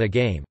rules of a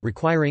game,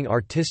 requiring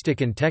artistic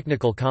and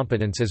technical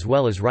competence as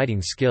well as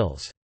writing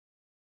skills.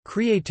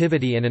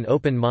 Creativity and an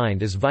open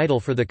mind is vital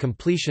for the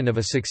completion of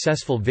a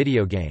successful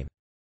video game.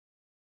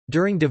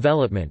 During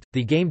development,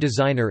 the game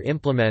designer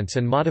implements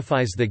and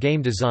modifies the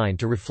game design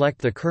to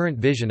reflect the current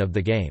vision of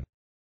the game.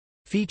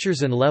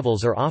 Features and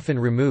levels are often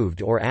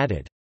removed or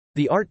added.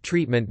 The art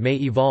treatment may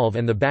evolve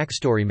and the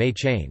backstory may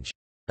change.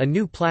 A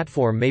new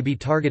platform may be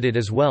targeted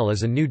as well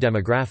as a new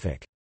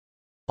demographic.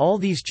 All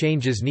these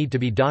changes need to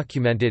be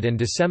documented and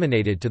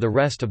disseminated to the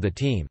rest of the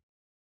team.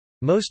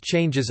 Most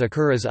changes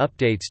occur as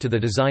updates to the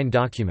design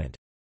document.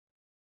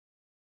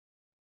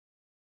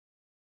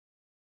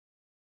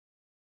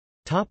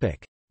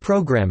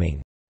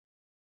 Programming.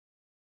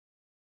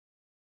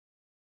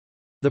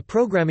 The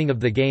programming of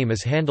the game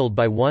is handled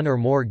by one or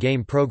more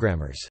game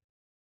programmers.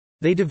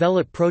 They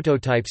develop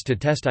prototypes to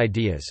test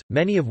ideas,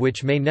 many of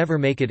which may never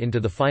make it into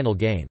the final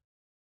game.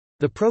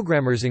 The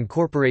programmers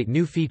incorporate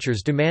new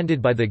features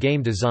demanded by the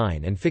game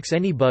design and fix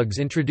any bugs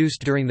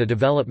introduced during the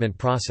development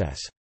process.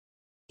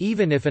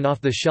 Even if an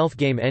off-the-shelf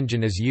game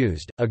engine is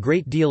used, a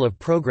great deal of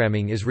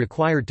programming is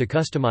required to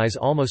customize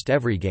almost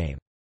every game.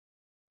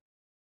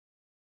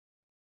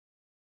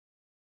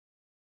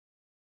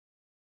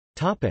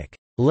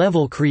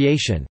 Level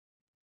creation.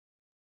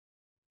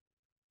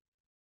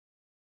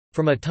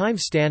 From a time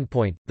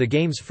standpoint, the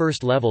game's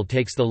first level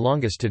takes the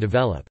longest to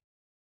develop.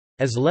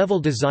 As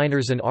level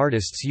designers and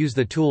artists use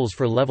the tools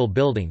for level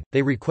building,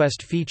 they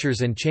request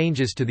features and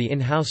changes to the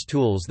in-house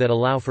tools that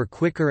allow for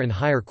quicker and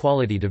higher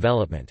quality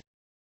development.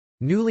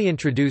 Newly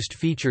introduced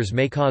features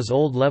may cause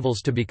old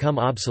levels to become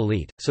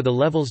obsolete, so the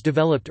levels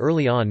developed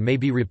early on may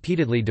be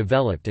repeatedly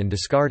developed and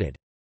discarded.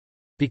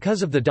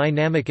 Because of the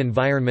dynamic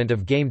environment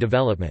of game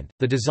development,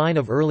 the design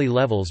of early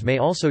levels may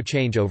also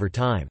change over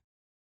time.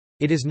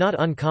 It is not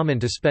uncommon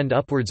to spend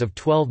upwards of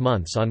 12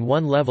 months on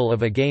one level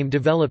of a game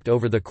developed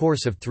over the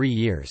course of 3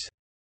 years.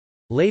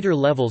 Later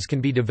levels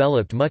can be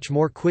developed much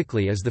more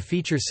quickly as the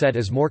feature set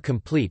is more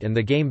complete and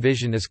the game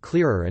vision is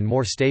clearer and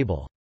more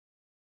stable.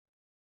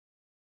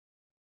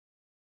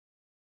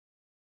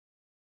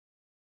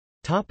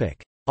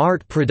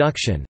 Art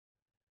production.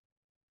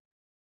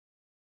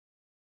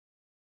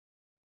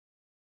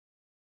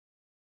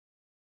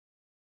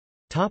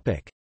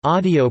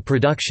 Audio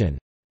production.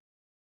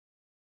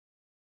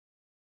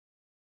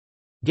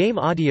 Game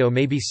audio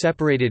may be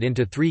separated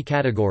into 3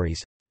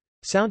 categories: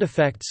 sound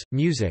effects,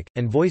 music,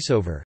 and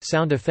voiceover.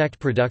 Sound effect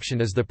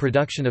production is the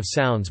production of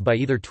sounds by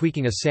either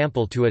tweaking a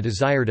sample to a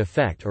desired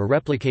effect or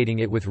replicating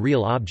it with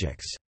real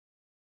objects.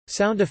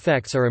 Sound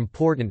effects are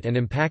important and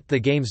impact the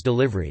game's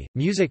delivery.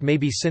 Music may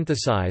be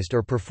synthesized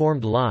or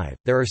performed live.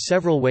 There are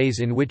several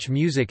ways in which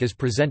music is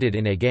presented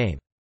in a game.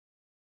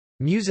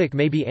 Music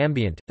may be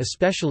ambient,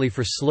 especially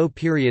for slow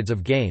periods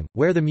of game,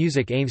 where the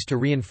music aims to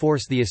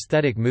reinforce the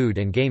aesthetic mood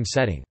and game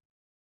setting.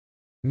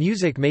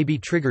 Music may be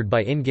triggered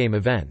by in-game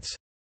events.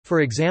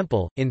 For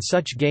example, in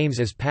such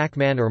games as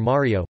Pac-Man or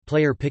Mario,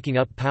 player picking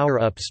up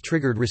power-ups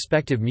triggered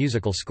respective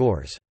musical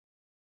scores.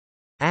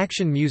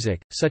 Action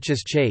music, such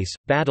as chase,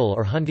 battle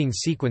or hunting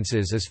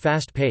sequences, is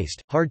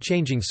fast-paced,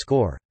 hard-changing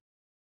score.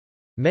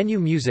 Menu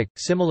music,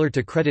 similar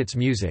to credits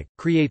music,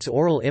 creates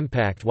aural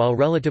impact while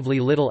relatively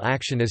little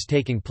action is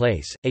taking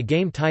place. A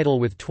game title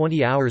with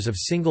 20 hours of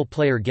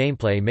single-player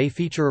gameplay may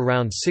feature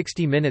around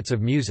 60 minutes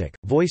of music.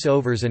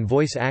 Voice-overs and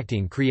voice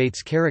acting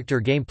creates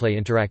character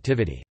gameplay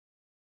interactivity.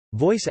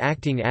 Voice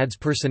acting adds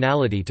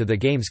personality to the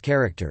game's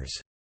characters.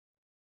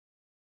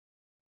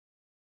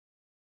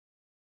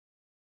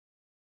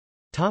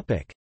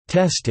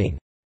 Testing.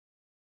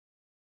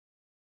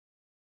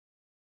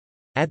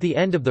 At the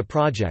end of the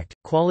project,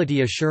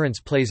 quality assurance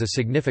plays a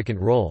significant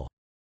role.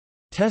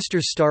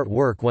 Testers start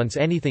work once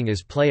anything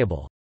is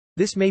playable.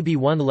 This may be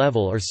one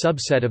level or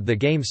subset of the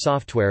game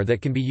software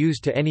that can be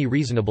used to any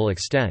reasonable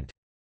extent.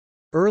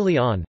 Early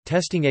on,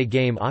 testing a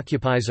game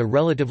occupies a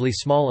relatively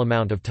small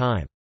amount of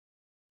time.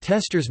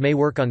 Testers may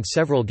work on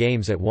several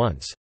games at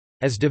once.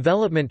 As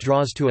development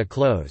draws to a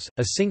close,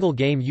 a single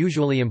game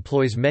usually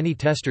employs many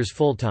testers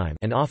full-time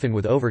and often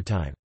with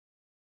overtime.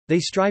 They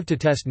strive to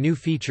test new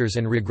features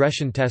and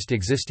regression test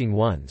existing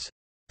ones.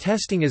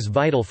 Testing is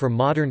vital for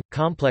modern,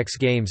 complex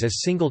games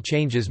as single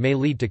changes may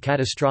lead to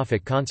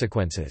catastrophic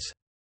consequences.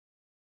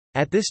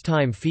 At this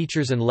time,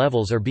 features and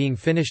levels are being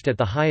finished at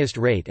the highest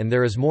rate and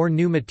there is more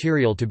new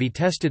material to be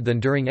tested than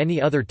during any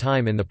other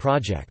time in the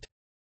project.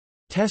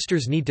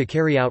 Testers need to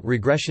carry out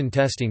regression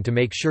testing to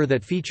make sure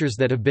that features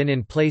that have been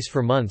in place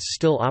for months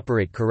still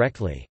operate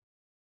correctly.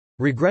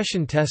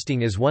 Regression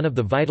testing is one of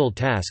the vital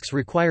tasks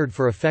required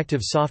for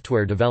effective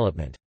software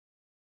development.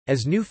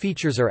 As new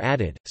features are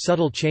added,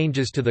 subtle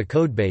changes to the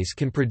codebase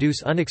can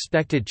produce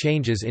unexpected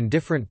changes in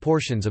different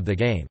portions of the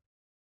game.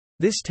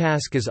 This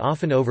task is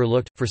often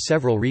overlooked, for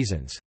several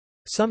reasons.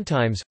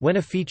 Sometimes, when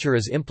a feature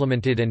is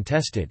implemented and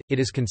tested, it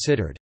is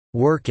considered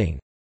working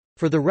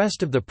for the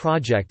rest of the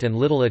project and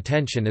little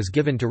attention is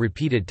given to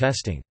repeated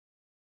testing.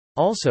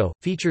 Also,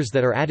 features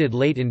that are added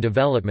late in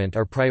development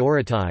are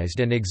prioritized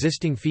and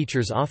existing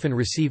features often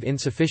receive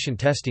insufficient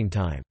testing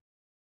time.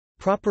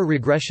 Proper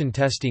regression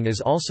testing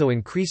is also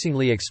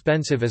increasingly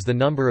expensive as the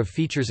number of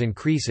features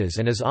increases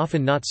and is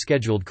often not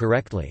scheduled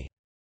correctly.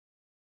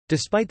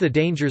 Despite the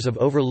dangers of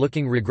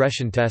overlooking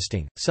regression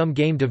testing, some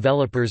game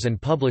developers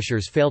and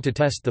publishers fail to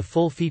test the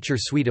full feature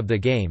suite of the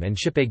game and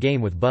ship a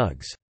game with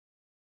bugs.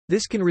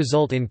 This can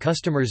result in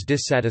customers'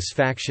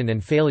 dissatisfaction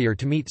and failure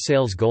to meet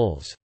sales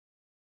goals.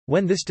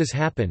 When this does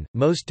happen,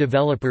 most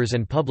developers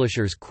and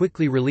publishers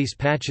quickly release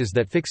patches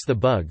that fix the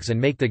bugs and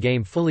make the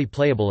game fully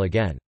playable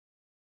again.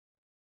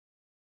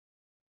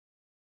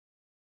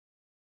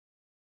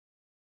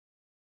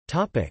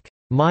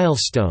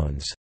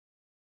 Milestones.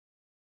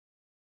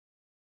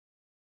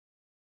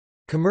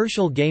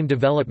 Commercial game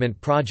development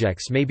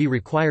projects may be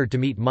required to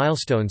meet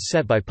milestones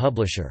set by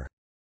publisher.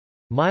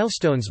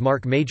 Milestones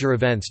mark major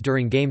events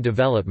during game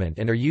development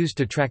and are used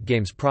to track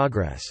games'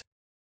 progress.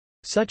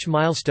 Such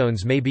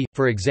milestones may be,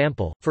 for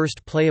example,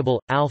 first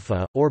playable,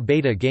 alpha, or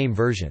beta game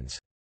versions.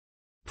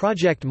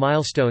 Project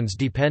milestones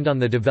depend on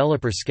the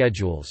developer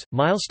schedules.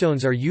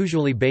 Milestones are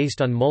usually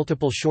based on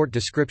multiple short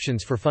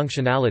descriptions for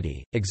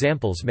functionality.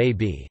 Examples may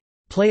be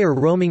player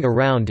roaming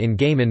around in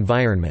game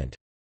environment,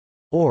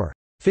 or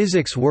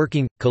physics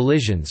working,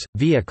 collisions,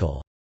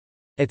 vehicle,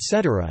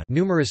 etc.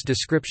 Numerous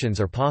descriptions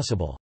are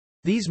possible.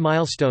 These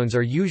milestones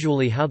are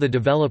usually how the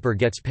developer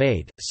gets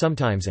paid,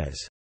 sometimes as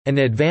an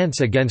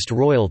advance against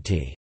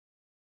royalty.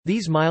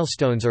 These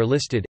milestones are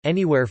listed,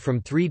 anywhere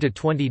from 3 to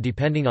 20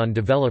 depending on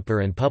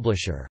developer and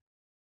publisher.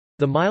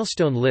 The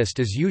milestone list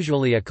is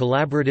usually a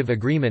collaborative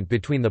agreement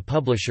between the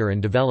publisher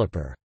and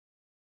developer.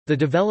 The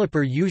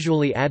developer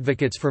usually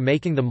advocates for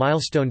making the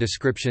milestone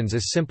descriptions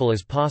as simple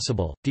as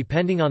possible.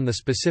 Depending on the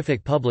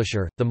specific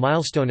publisher, the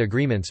milestone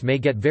agreements may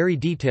get very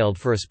detailed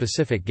for a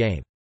specific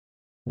game.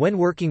 When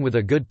working with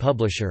a good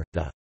publisher,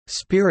 the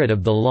spirit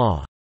of the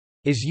law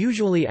is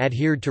usually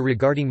adhered to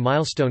regarding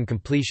milestone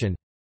completion.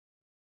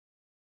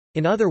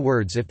 In other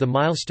words, if the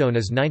milestone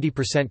is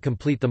 90%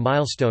 complete, the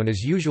milestone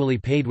is usually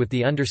paid with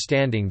the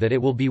understanding that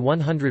it will be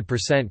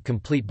 100%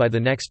 complete by the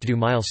next due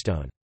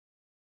milestone.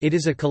 It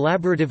is a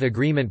collaborative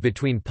agreement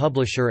between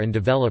publisher and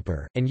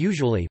developer, and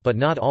usually but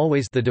not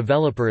always the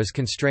developer is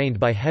constrained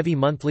by heavy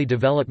monthly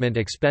development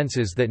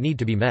expenses that need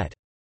to be met.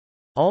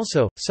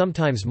 Also,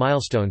 sometimes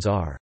milestones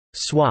are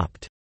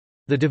swapped.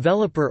 The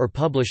developer or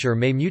publisher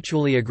may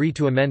mutually agree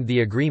to amend the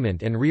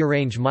agreement and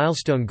rearrange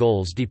milestone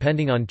goals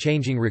depending on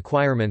changing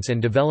requirements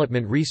and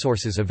development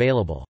resources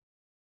available.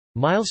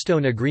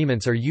 Milestone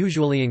agreements are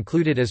usually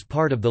included as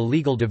part of the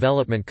legal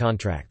development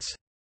contracts.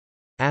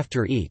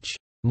 After each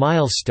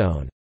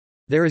milestone,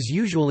 there is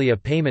usually a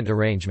payment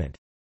arrangement.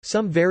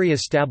 Some very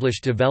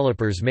established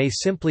developers may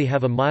simply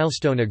have a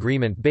milestone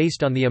agreement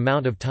based on the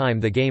amount of time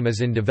the game is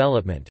in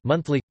development,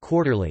 monthly,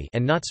 quarterly,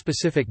 and not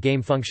specific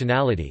game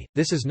functionality.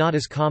 This is not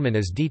as common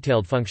as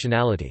detailed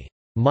functionality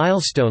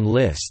milestone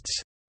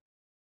lists.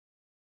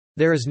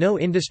 There is no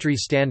industry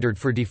standard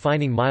for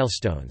defining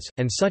milestones,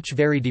 and such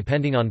vary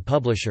depending on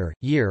publisher,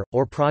 year,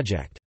 or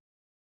project.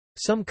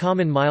 Some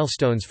common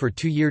milestones for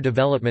 2-year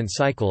development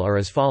cycle are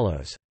as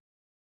follows.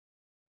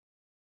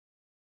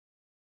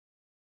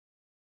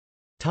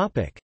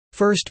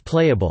 First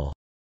playable.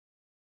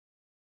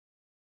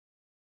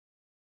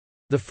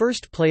 The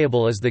first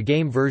playable is the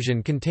game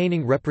version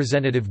containing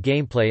representative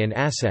gameplay and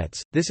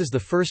assets. This is the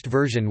first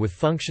version with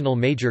functional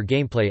major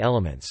gameplay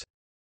elements.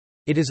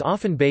 It is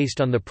often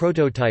based on the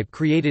prototype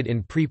created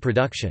in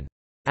pre-production.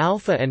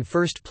 Alpha and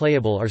first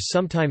playable are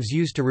sometimes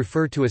used to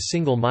refer to a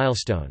single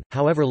milestone,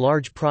 however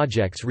large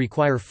projects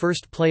require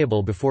first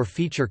playable before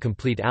feature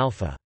complete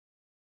alpha.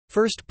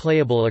 First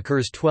playable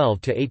occurs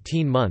 12 to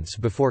 18 months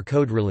before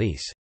code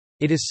release.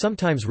 It is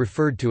sometimes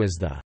referred to as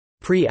the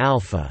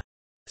pre-alpha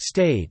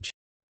stage.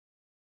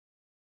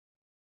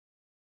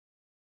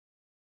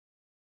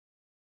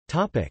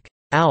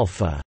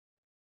 Alpha.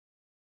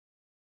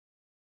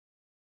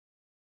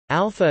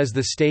 Alpha is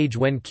the stage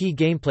when key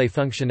gameplay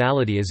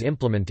functionality is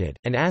implemented,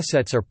 and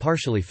assets are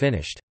partially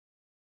finished.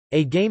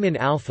 A game in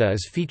alpha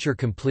is feature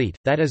complete,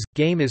 that is,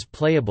 game is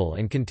playable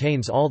and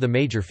contains all the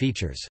major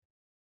features.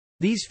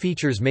 These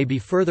features may be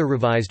further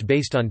revised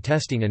based on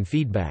testing and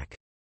feedback.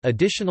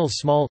 Additional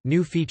small,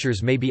 new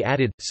features may be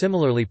added,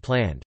 similarly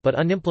planned, but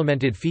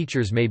unimplemented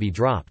features may be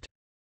dropped.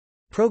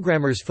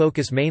 Programmers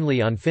focus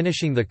mainly on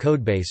finishing the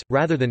codebase,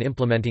 rather than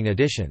implementing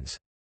additions.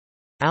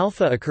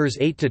 Alpha occurs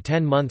 8 to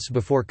 10 months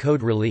before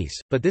code release,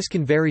 but this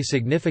can vary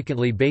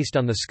significantly based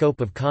on the scope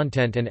of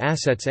content and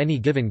assets any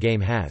given game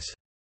has.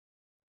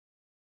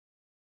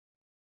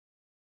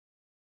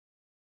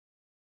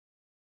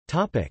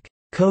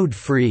 Code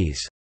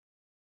freeze.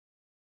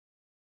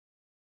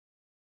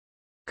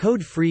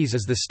 Code freeze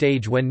is the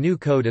stage when new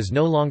code is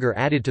no longer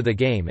added to the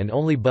game and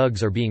only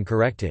bugs are being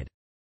corrected.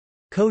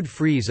 Code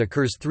freeze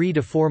occurs 3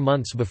 to 4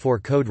 months before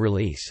code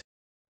release.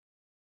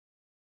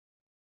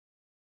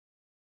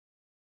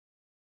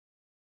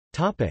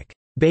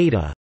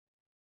 Beta.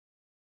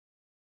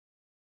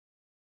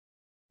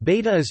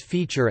 Beta is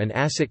feature and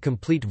asset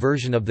complete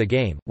version of the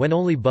game, when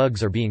only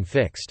bugs are being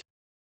fixed.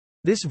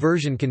 This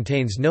version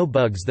contains no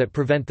bugs that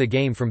prevent the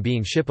game from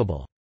being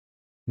shippable.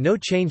 No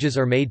changes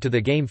are made to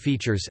the game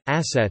features,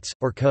 assets,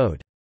 or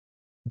code.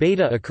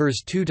 Beta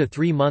occurs 2 to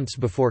 3 months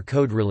before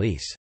code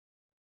release.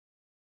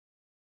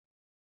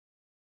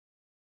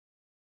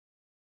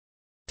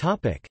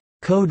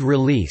 Code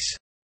release.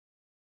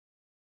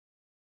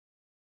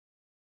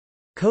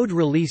 Code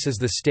release is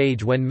the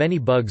stage when many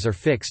bugs are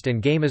fixed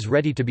and game is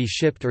ready to be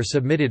shipped or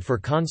submitted for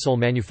console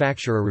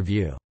manufacturer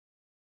review.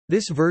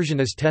 This version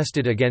is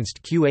tested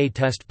against QA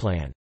test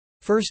plan.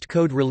 First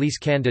code release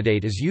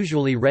candidate is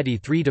usually ready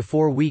 3 to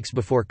 4 weeks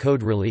before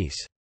code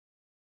release.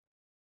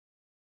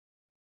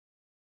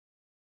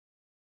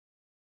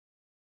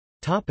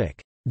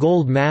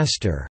 Gold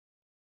Master.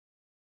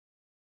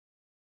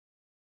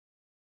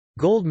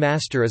 Gold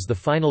Master is the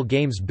final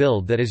game's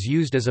build that is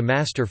used as a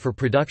master for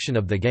production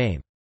of the game.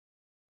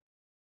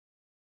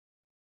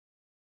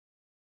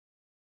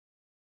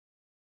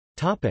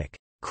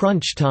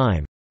 Crunch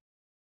time.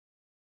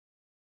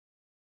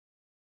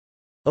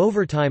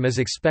 Overtime is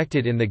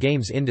expected in the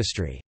games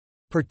industry.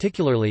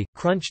 Particularly,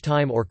 crunch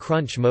time or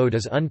crunch mode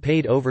is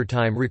unpaid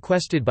overtime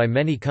requested by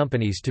many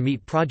companies to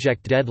meet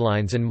project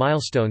deadlines and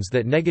milestones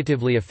that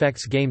negatively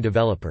affects game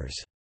developers.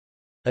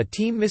 A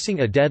team missing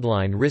a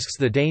deadline risks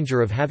the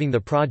danger of having the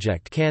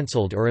project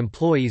cancelled or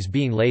employees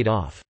being laid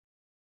off.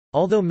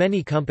 Although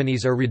many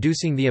companies are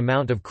reducing the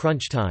amount of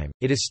crunch time,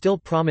 it is still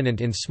prominent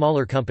in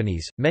smaller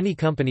companies. Many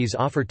companies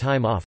offer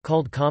time off,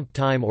 called comp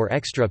time or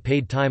extra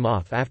paid time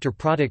off after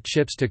product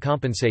ships to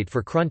compensate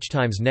for crunch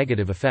time's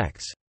negative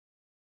effects.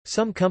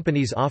 Some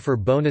companies offer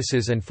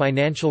bonuses and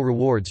financial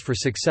rewards for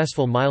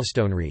successful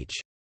milestone reach.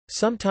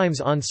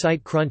 Sometimes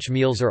on-site crunch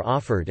meals are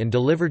offered and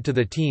delivered to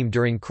the team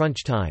during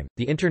crunch time.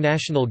 The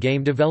International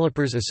Game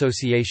Developers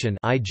Association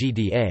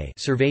 (IGDA)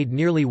 surveyed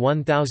nearly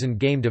 1,000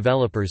 game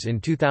developers in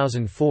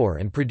 2004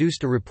 and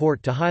produced a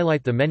report to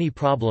highlight the many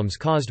problems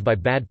caused by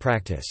bad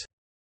practice.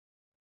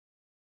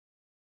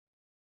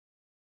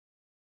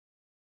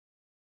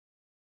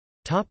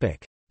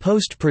 Topic: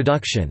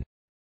 Post-production.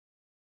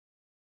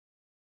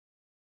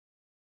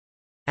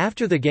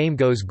 After the game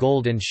goes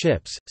gold and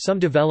ships, some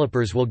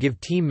developers will give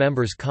team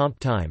members comp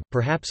time,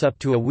 perhaps up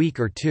to a week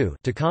or two,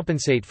 to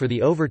compensate for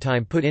the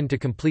overtime put in to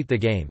complete the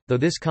game, though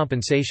this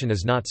compensation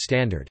is not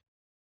standard.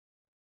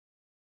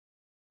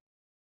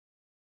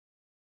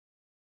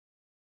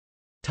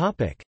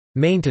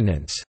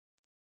 Maintenance.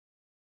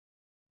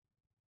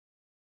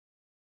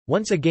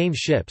 Once a game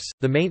ships,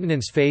 the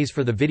maintenance phase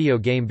for the video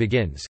game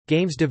begins.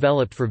 Games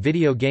developed for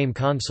video game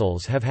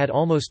consoles have had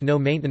almost no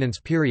maintenance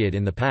period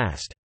in the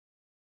past.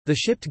 The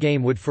shipped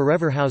game would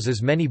forever house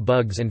as many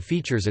bugs and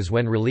features as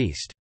when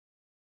released.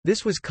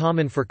 This was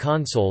common for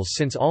consoles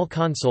since all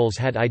consoles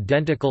had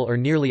identical or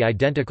nearly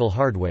identical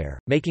hardware,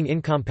 making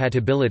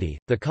incompatibility,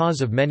 the cause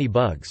of many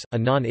bugs, a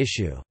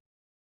non-issue.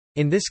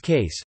 In this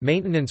case,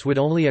 maintenance would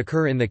only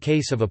occur in the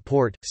case of a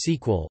port,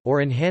 sequel,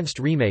 or enhanced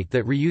remake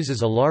that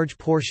reuses a large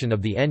portion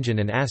of the engine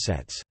and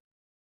assets.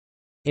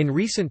 In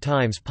recent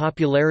times,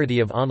 popularity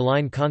of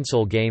online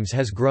console games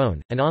has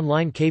grown, and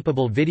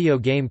online-capable video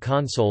game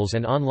consoles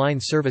and online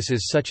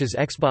services such as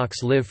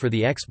Xbox Live for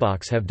the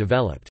Xbox have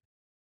developed.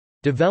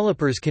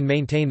 Developers can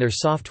maintain their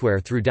software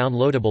through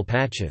downloadable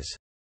patches.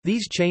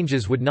 These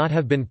changes would not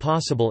have been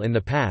possible in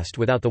the past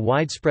without the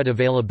widespread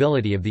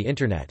availability of the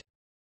Internet.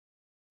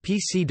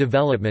 PC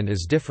development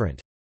is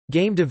different.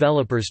 Game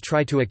developers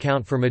try to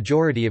account for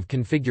majority of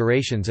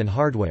configurations and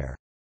hardware.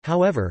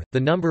 However, the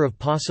number of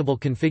possible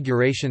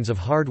configurations of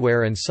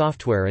hardware and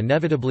software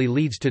inevitably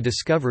leads to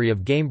discovery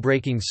of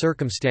game-breaking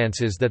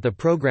circumstances that the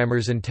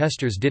programmers and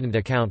testers didn't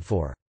account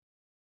for.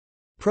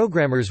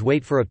 Programmers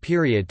wait for a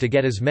period to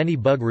get as many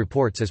bug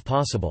reports as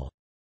possible.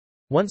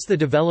 Once the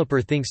developer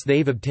thinks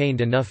they've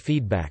obtained enough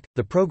feedback,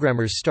 the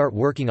programmers start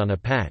working on a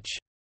patch.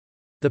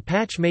 The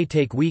patch may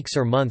take weeks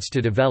or months to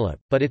develop,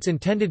 but it's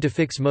intended to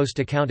fix most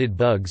accounted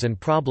bugs and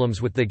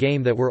problems with the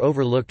game that were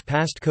overlooked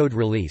past code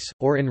release,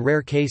 or in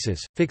rare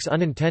cases, fix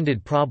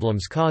unintended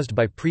problems caused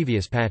by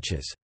previous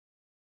patches.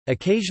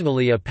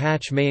 Occasionally a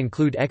patch may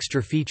include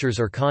extra features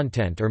or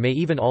content or may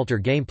even alter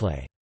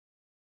gameplay.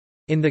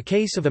 In the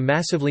case of a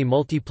massively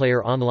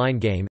multiplayer online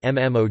game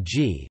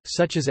 (MMOG),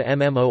 such as a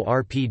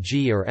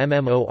MMORPG or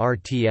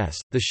MMORTS,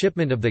 the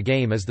shipment of the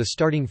game is the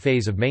starting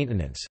phase of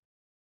maintenance.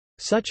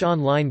 Such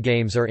online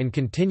games are in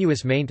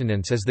continuous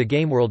maintenance as the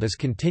game world is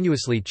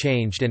continuously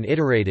changed and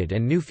iterated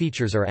and new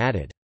features are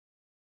added.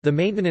 The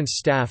maintenance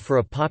staff for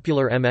a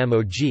popular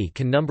MMOG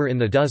can number in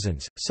the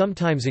dozens,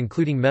 sometimes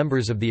including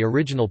members of the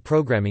original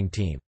programming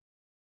team.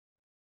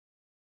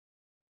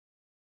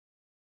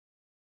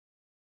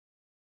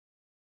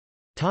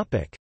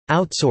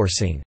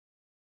 Outsourcing.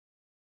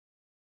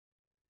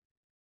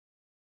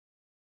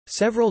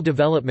 Several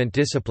development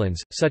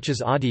disciplines, such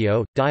as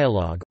audio,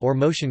 dialogue, or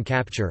motion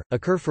capture,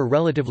 occur for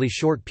relatively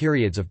short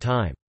periods of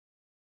time.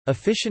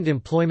 Efficient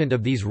employment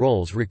of these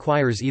roles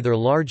requires either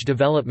large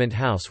development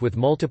house with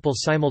multiple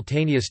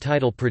simultaneous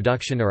title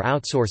production or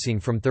outsourcing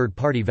from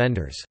third-party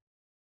vendors.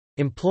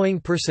 Employing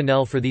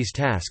personnel for these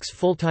tasks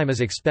full-time is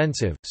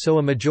expensive, so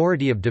a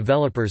majority of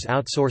developers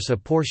outsource a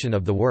portion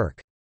of the work.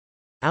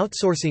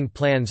 Outsourcing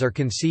plans are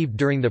conceived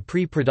during the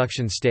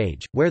pre-production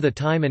stage, where the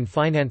time and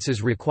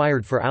finances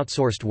required for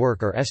outsourced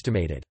work are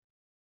estimated.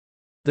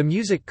 The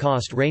music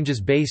cost ranges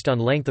based on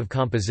length of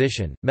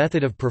composition,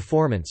 method of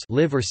performance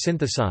live or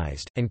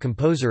synthesized, and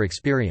composer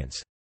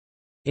experience.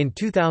 In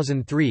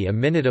 2003, a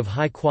minute of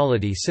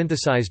high-quality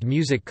synthesized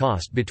music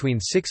cost between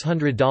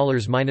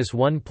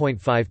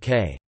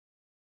 $600–1.5K.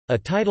 A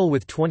title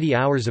with 20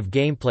 hours of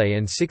gameplay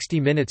and 60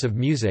 minutes of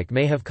music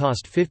may have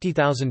cost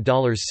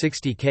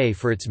 $50,000–60K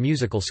for its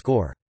musical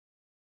score.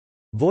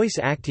 Voice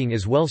acting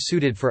is well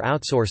suited for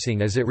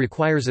outsourcing as it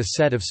requires a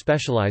set of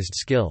specialized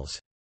skills.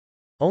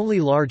 Only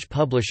large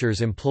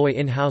publishers employ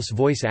in-house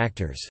voice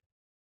actors.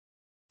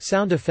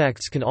 Sound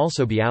effects can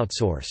also be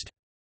outsourced.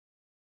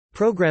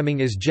 Programming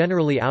is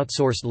generally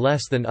outsourced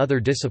less than other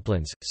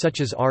disciplines,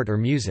 such as art or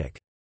music.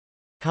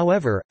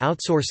 However,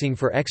 outsourcing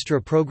for extra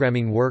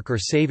programming work or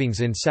savings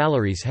in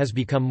salaries has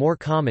become more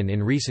common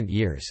in recent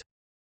years.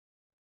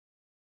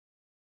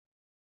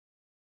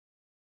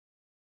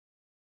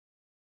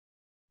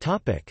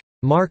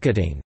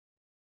 Marketing.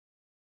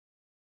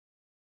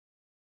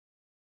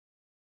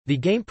 The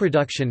game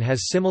production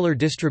has similar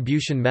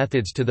distribution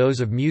methods to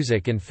those of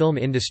music and film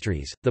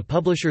industries. The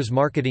publisher's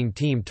marketing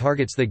team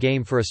targets the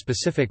game for a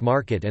specific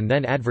market and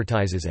then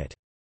advertises it.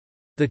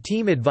 The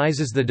team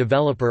advises the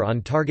developer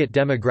on target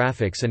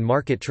demographics and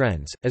market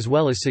trends, as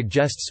well as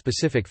suggests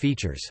specific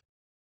features.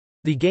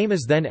 The game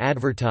is then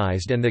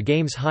advertised and the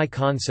game's high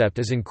concept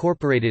is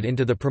incorporated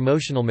into the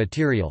promotional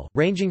material,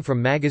 ranging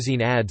from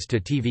magazine ads to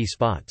TV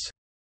spots.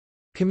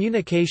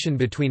 Communication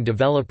between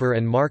developer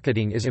and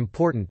marketing is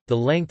important. The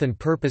length and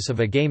purpose of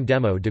a game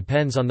demo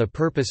depends on the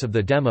purpose of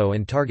the demo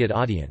and target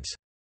audience.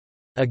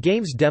 A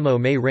game's demo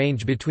may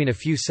range between a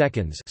few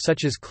seconds,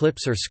 such as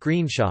clips or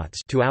screenshots,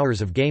 to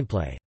hours of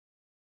gameplay.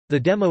 The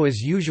demo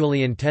is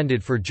usually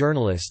intended for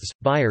journalists,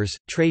 buyers,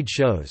 trade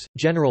shows,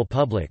 general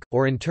public,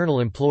 or internal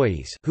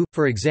employees, who,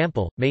 for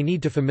example, may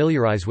need to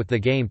familiarize with the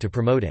game to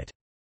promote it.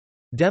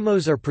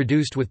 Demos are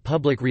produced with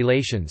public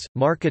relations,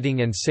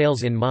 marketing and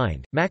sales in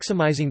mind,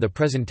 maximizing the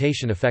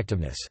presentation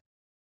effectiveness.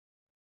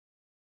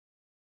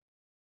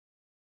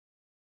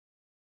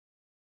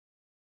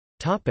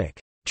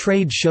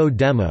 Trade show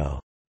demo.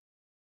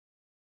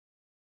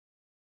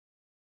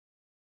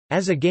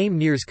 As a game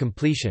nears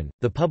completion,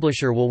 the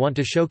publisher will want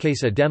to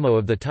showcase a demo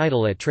of the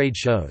title at trade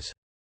shows.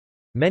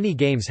 Many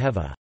games have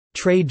a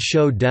trade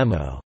show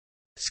demo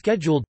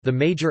scheduled. The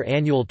major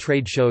annual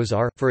trade shows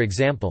are, for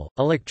example,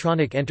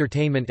 Electronic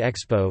Entertainment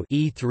Expo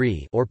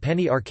 (E3) or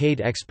Penny Arcade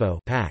Expo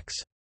 (PAX).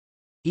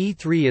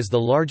 E3 is the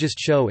largest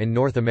show in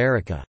North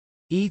America.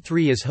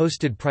 E3 is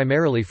hosted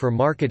primarily for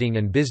marketing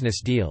and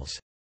business deals.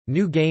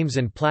 New games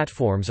and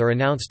platforms are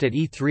announced at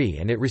E3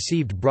 and it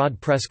received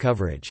broad press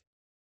coverage.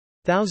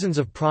 Thousands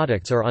of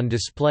products are on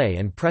display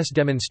and press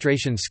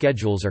demonstration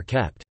schedules are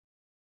kept.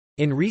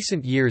 In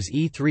recent years,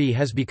 E3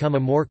 has become a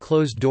more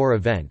closed-door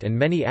event and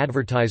many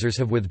advertisers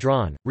have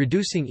withdrawn,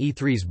 reducing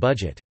E3's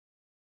budget.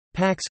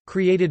 PAX,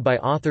 created by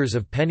authors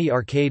of Penny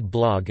Arcade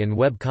blog and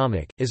web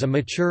comic, is a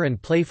mature and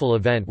playful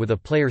event with a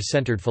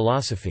player-centered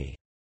philosophy.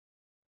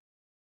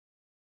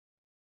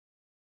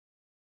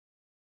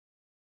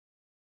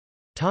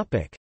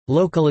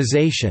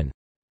 Localization.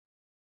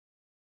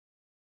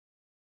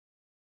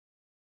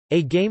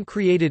 A game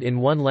created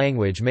in one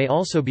language may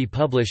also be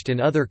published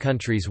in other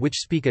countries which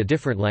speak a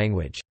different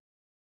language.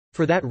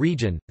 For that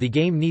region, the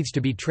game needs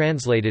to be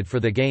translated for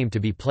the game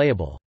to be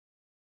playable.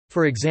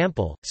 For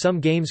example, some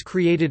games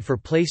created for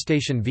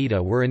PlayStation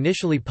Vita were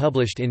initially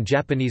published in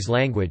Japanese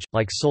language,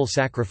 like Soul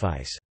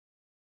Sacrifice.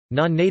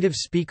 Non-native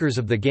speakers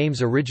of the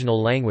game's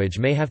original language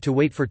may have to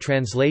wait for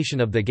translation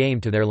of the game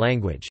to their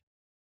language.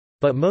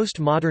 But most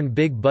modern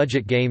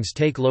big-budget games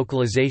take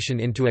localization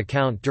into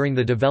account during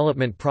the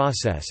development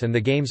process and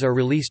the games are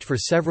released for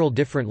several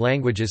different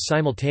languages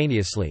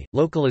simultaneously.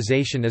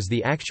 Localization is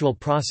the actual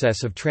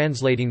process of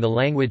translating the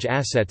language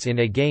assets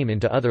in a game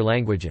into other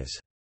languages.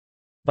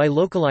 By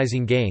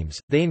localizing games,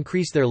 they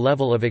increase their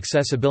level of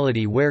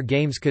accessibility where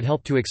games could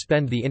help to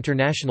expand the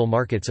international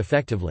markets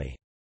effectively.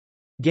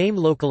 Game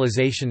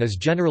localization is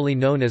generally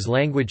known as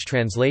language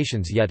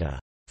translations, yet a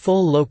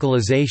full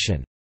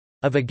localization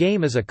of a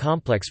game is a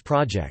complex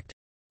project.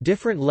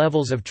 Different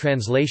levels of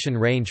translation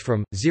range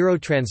from, zero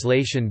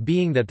translation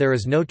being that there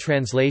is no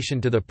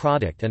translation to the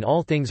product and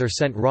all things are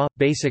sent raw,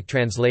 basic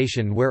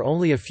translation where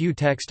only a few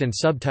text and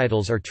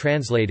subtitles are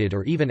translated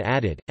or even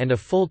added, and a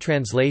full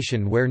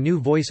translation where new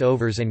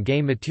voice-overs and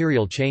game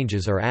material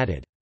changes are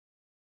added.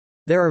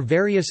 There are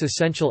various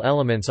essential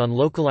elements on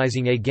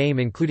localizing a game,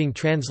 including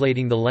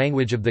translating the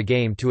language of the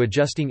game to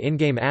adjusting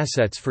in-game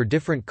assets for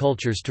different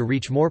cultures to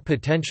reach more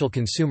potential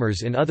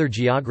consumers in other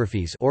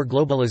geographies, or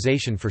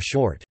globalization for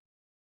short.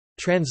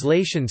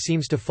 Translation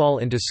seems to fall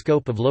into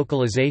scope of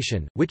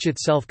localization, which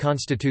itself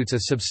constitutes a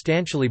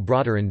substantially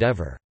broader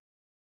endeavor.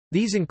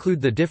 These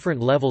include the different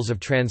levels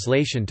of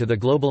translation to the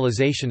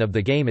globalization of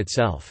the game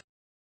itself.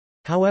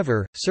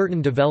 However,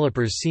 certain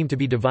developers seem to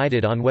be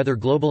divided on whether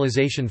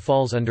globalization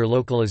falls under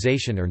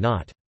localization or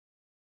not.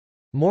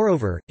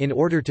 Moreover, in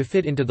order to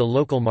fit into the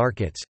local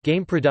markets,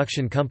 game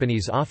production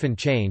companies often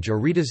change or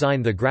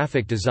redesign the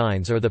graphic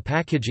designs or the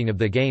packaging of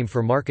the game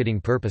for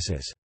marketing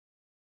purposes.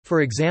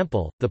 For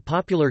example, the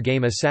popular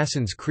game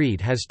Assassin's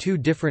Creed has two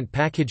different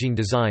packaging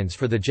designs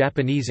for the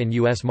Japanese and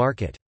US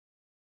market.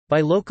 By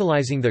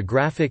localizing the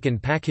graphic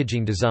and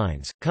packaging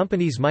designs,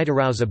 companies might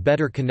arouse a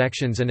better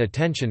connections and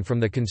attention from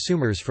the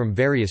consumers from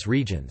various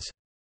regions.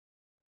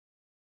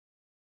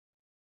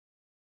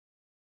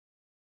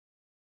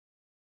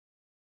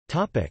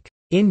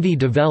 Indie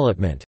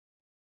development.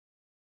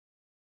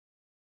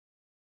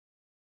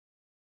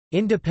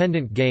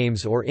 Independent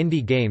games or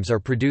indie games are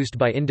produced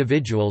by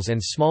individuals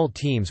and small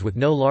teams with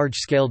no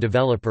large-scale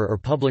developer or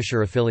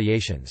publisher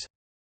affiliations.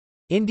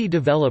 Indie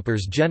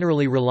developers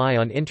generally rely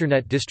on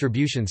internet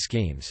distribution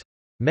schemes.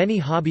 Many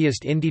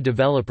hobbyist indie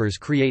developers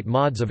create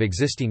mods of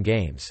existing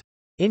games.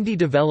 Indie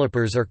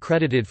developers are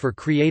credited for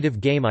creative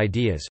game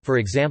ideas, for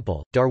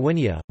example,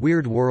 Darwinia,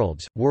 Weird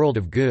Worlds, World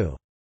of Goo.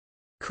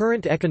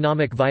 Current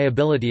economic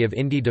viability of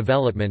indie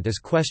development is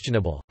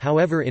questionable,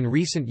 however in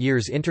recent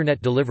years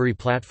internet delivery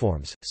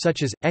platforms,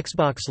 such as,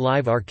 Xbox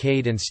Live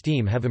Arcade and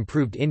Steam have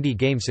improved indie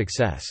game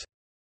success.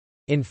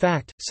 In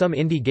fact, some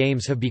indie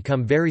games have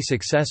become very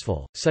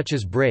successful, such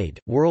as Braid,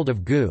 World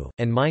of Goo,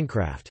 and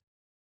Minecraft.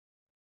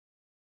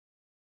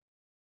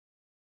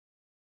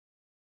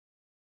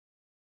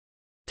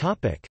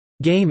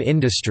 Game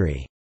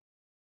industry.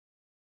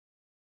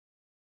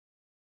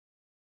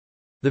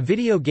 The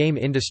video game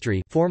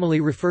industry, formerly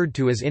referred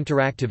to as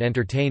interactive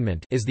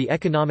entertainment, is the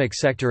economic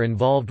sector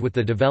involved with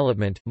the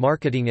development,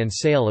 marketing and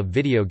sale of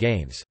video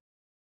games.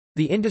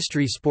 The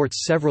industry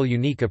sports several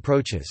unique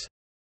approaches.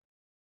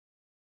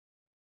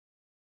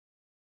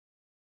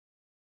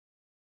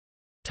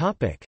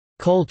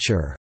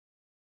 Culture.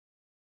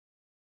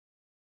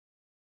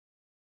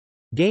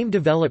 Game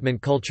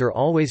development culture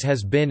always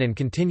has been and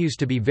continues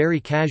to be very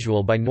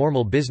casual by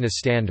normal business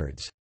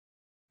standards.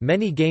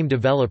 Many game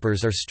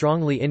developers are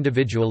strongly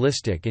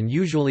individualistic and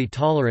usually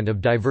tolerant of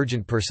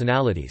divergent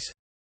personalities.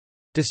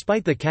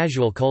 Despite the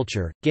casual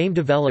culture, game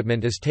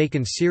development is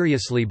taken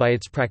seriously by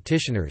its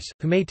practitioners,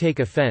 who may take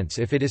offense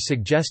if it is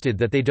suggested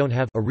that they don't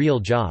have a real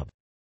job.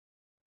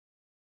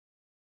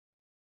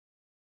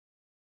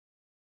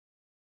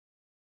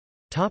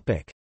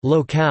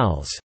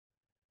 Locales.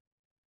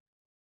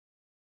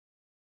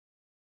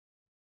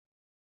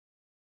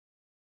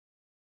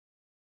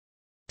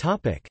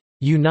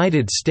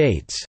 United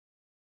States.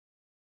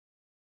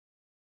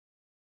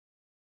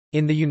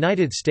 In the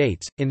United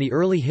States, in the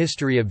early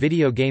history of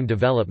video game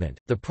development,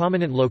 the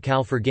prominent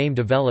locale for game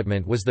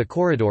development was the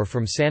corridor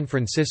from San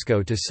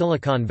Francisco to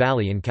Silicon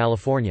Valley in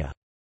California.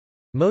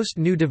 Most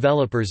new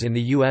developers in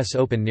the U.S.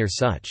 open near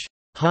such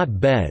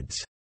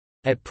hotbeds.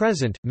 At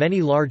present,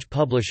 many large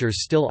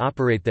publishers still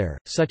operate there,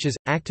 such as,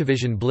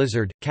 Activision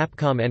Blizzard,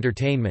 Capcom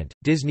Entertainment,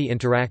 Disney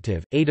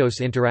Interactive,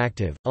 Eidos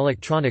Interactive,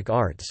 Electronic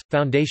Arts,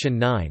 Foundation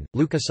 9,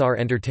 LucasArts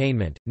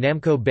Entertainment,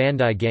 Namco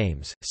Bandai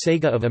Games,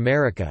 Sega of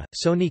America,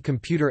 Sony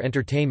Computer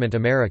Entertainment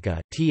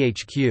America,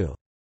 THQ.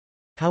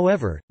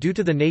 However, due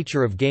to the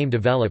nature of game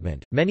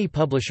development, many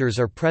publishers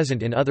are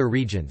present in other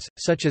regions,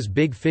 such as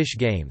Big Fish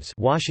Games,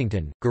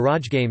 Washington,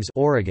 Garage Games,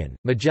 Oregon,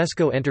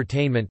 Majesco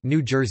Entertainment,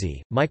 New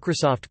Jersey,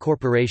 Microsoft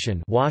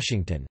Corporation,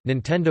 Washington,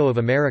 Nintendo of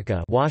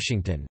America,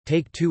 Washington,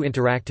 Take-Two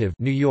Interactive,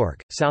 New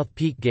York, South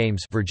Peak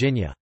Games,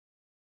 Virginia.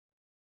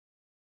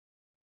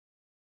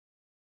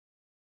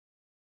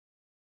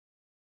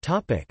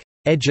 Topic: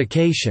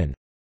 Education.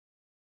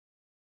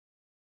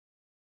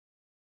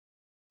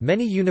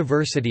 Many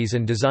universities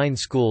and design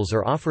schools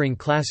are offering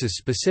classes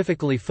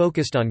specifically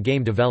focused on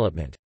game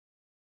development.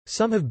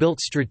 Some have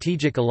built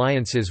strategic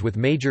alliances with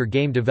major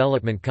game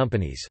development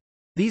companies.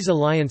 These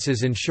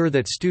alliances ensure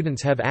that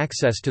students have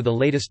access to the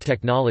latest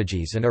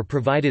technologies and are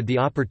provided the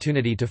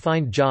opportunity to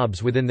find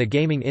jobs within the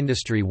gaming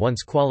industry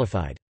once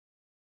qualified.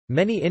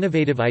 Many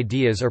innovative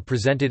ideas are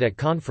presented at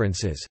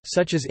conferences,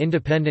 such as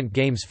Independent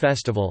Games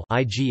Festival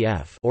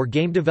 (IGF) or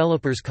Game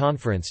Developers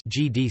Conference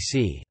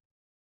 (GDC).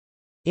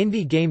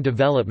 Indie game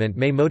development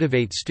may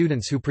motivate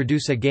students who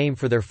produce a game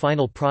for their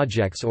final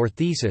projects or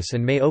thesis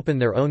and may open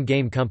their own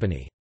game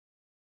company.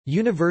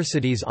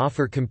 Universities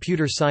offer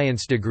computer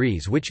science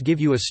degrees which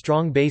give you a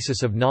strong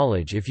basis of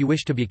knowledge if you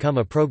wish to become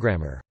a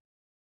programmer.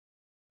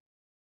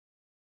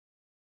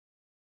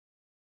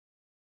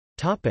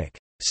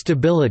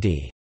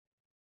 Stability.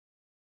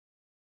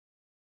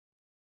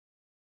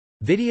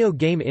 Video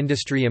game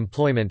industry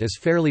employment is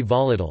fairly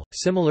volatile,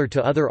 similar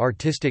to other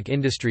artistic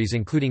industries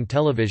including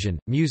television,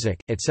 music,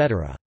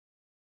 etc.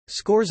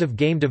 Scores of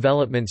game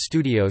development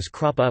studios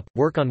crop up,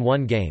 work on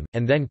one game,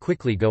 and then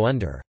quickly go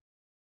under.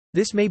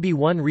 This may be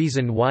one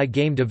reason why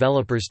game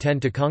developers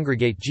tend to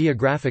congregate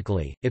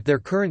geographically. If their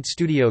current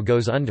studio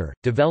goes under,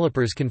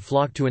 developers can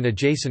flock to an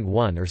adjacent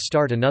one or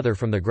start another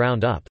from the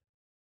ground up.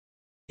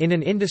 In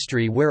an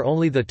industry where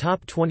only the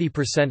top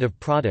 20% of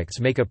products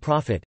make a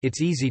profit, it's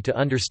easy to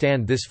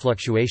understand this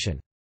fluctuation.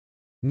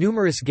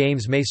 Numerous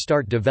games may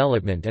start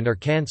development and are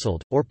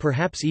cancelled, or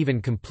perhaps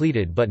even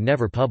completed but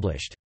never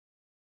published.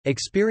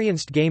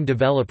 Experienced game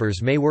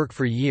developers may work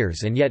for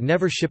years and yet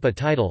never ship a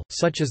title,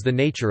 such is the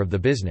nature of the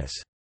business.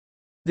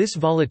 This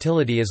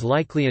volatility is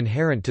likely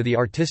inherent to the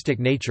artistic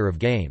nature of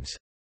games.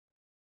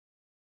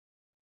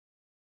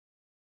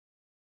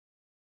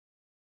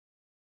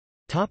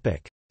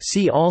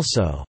 See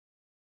also: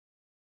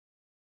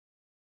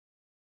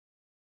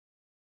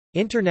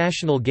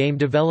 International Game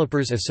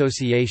Developers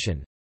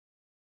Association,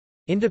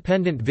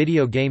 Independent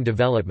video game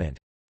development,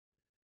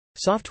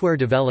 Software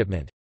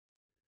development,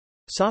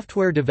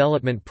 Software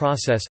development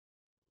process,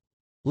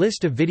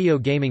 List of video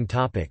gaming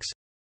topics,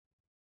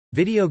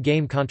 Video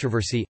game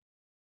controversy,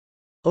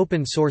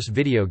 Open source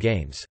video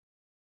games.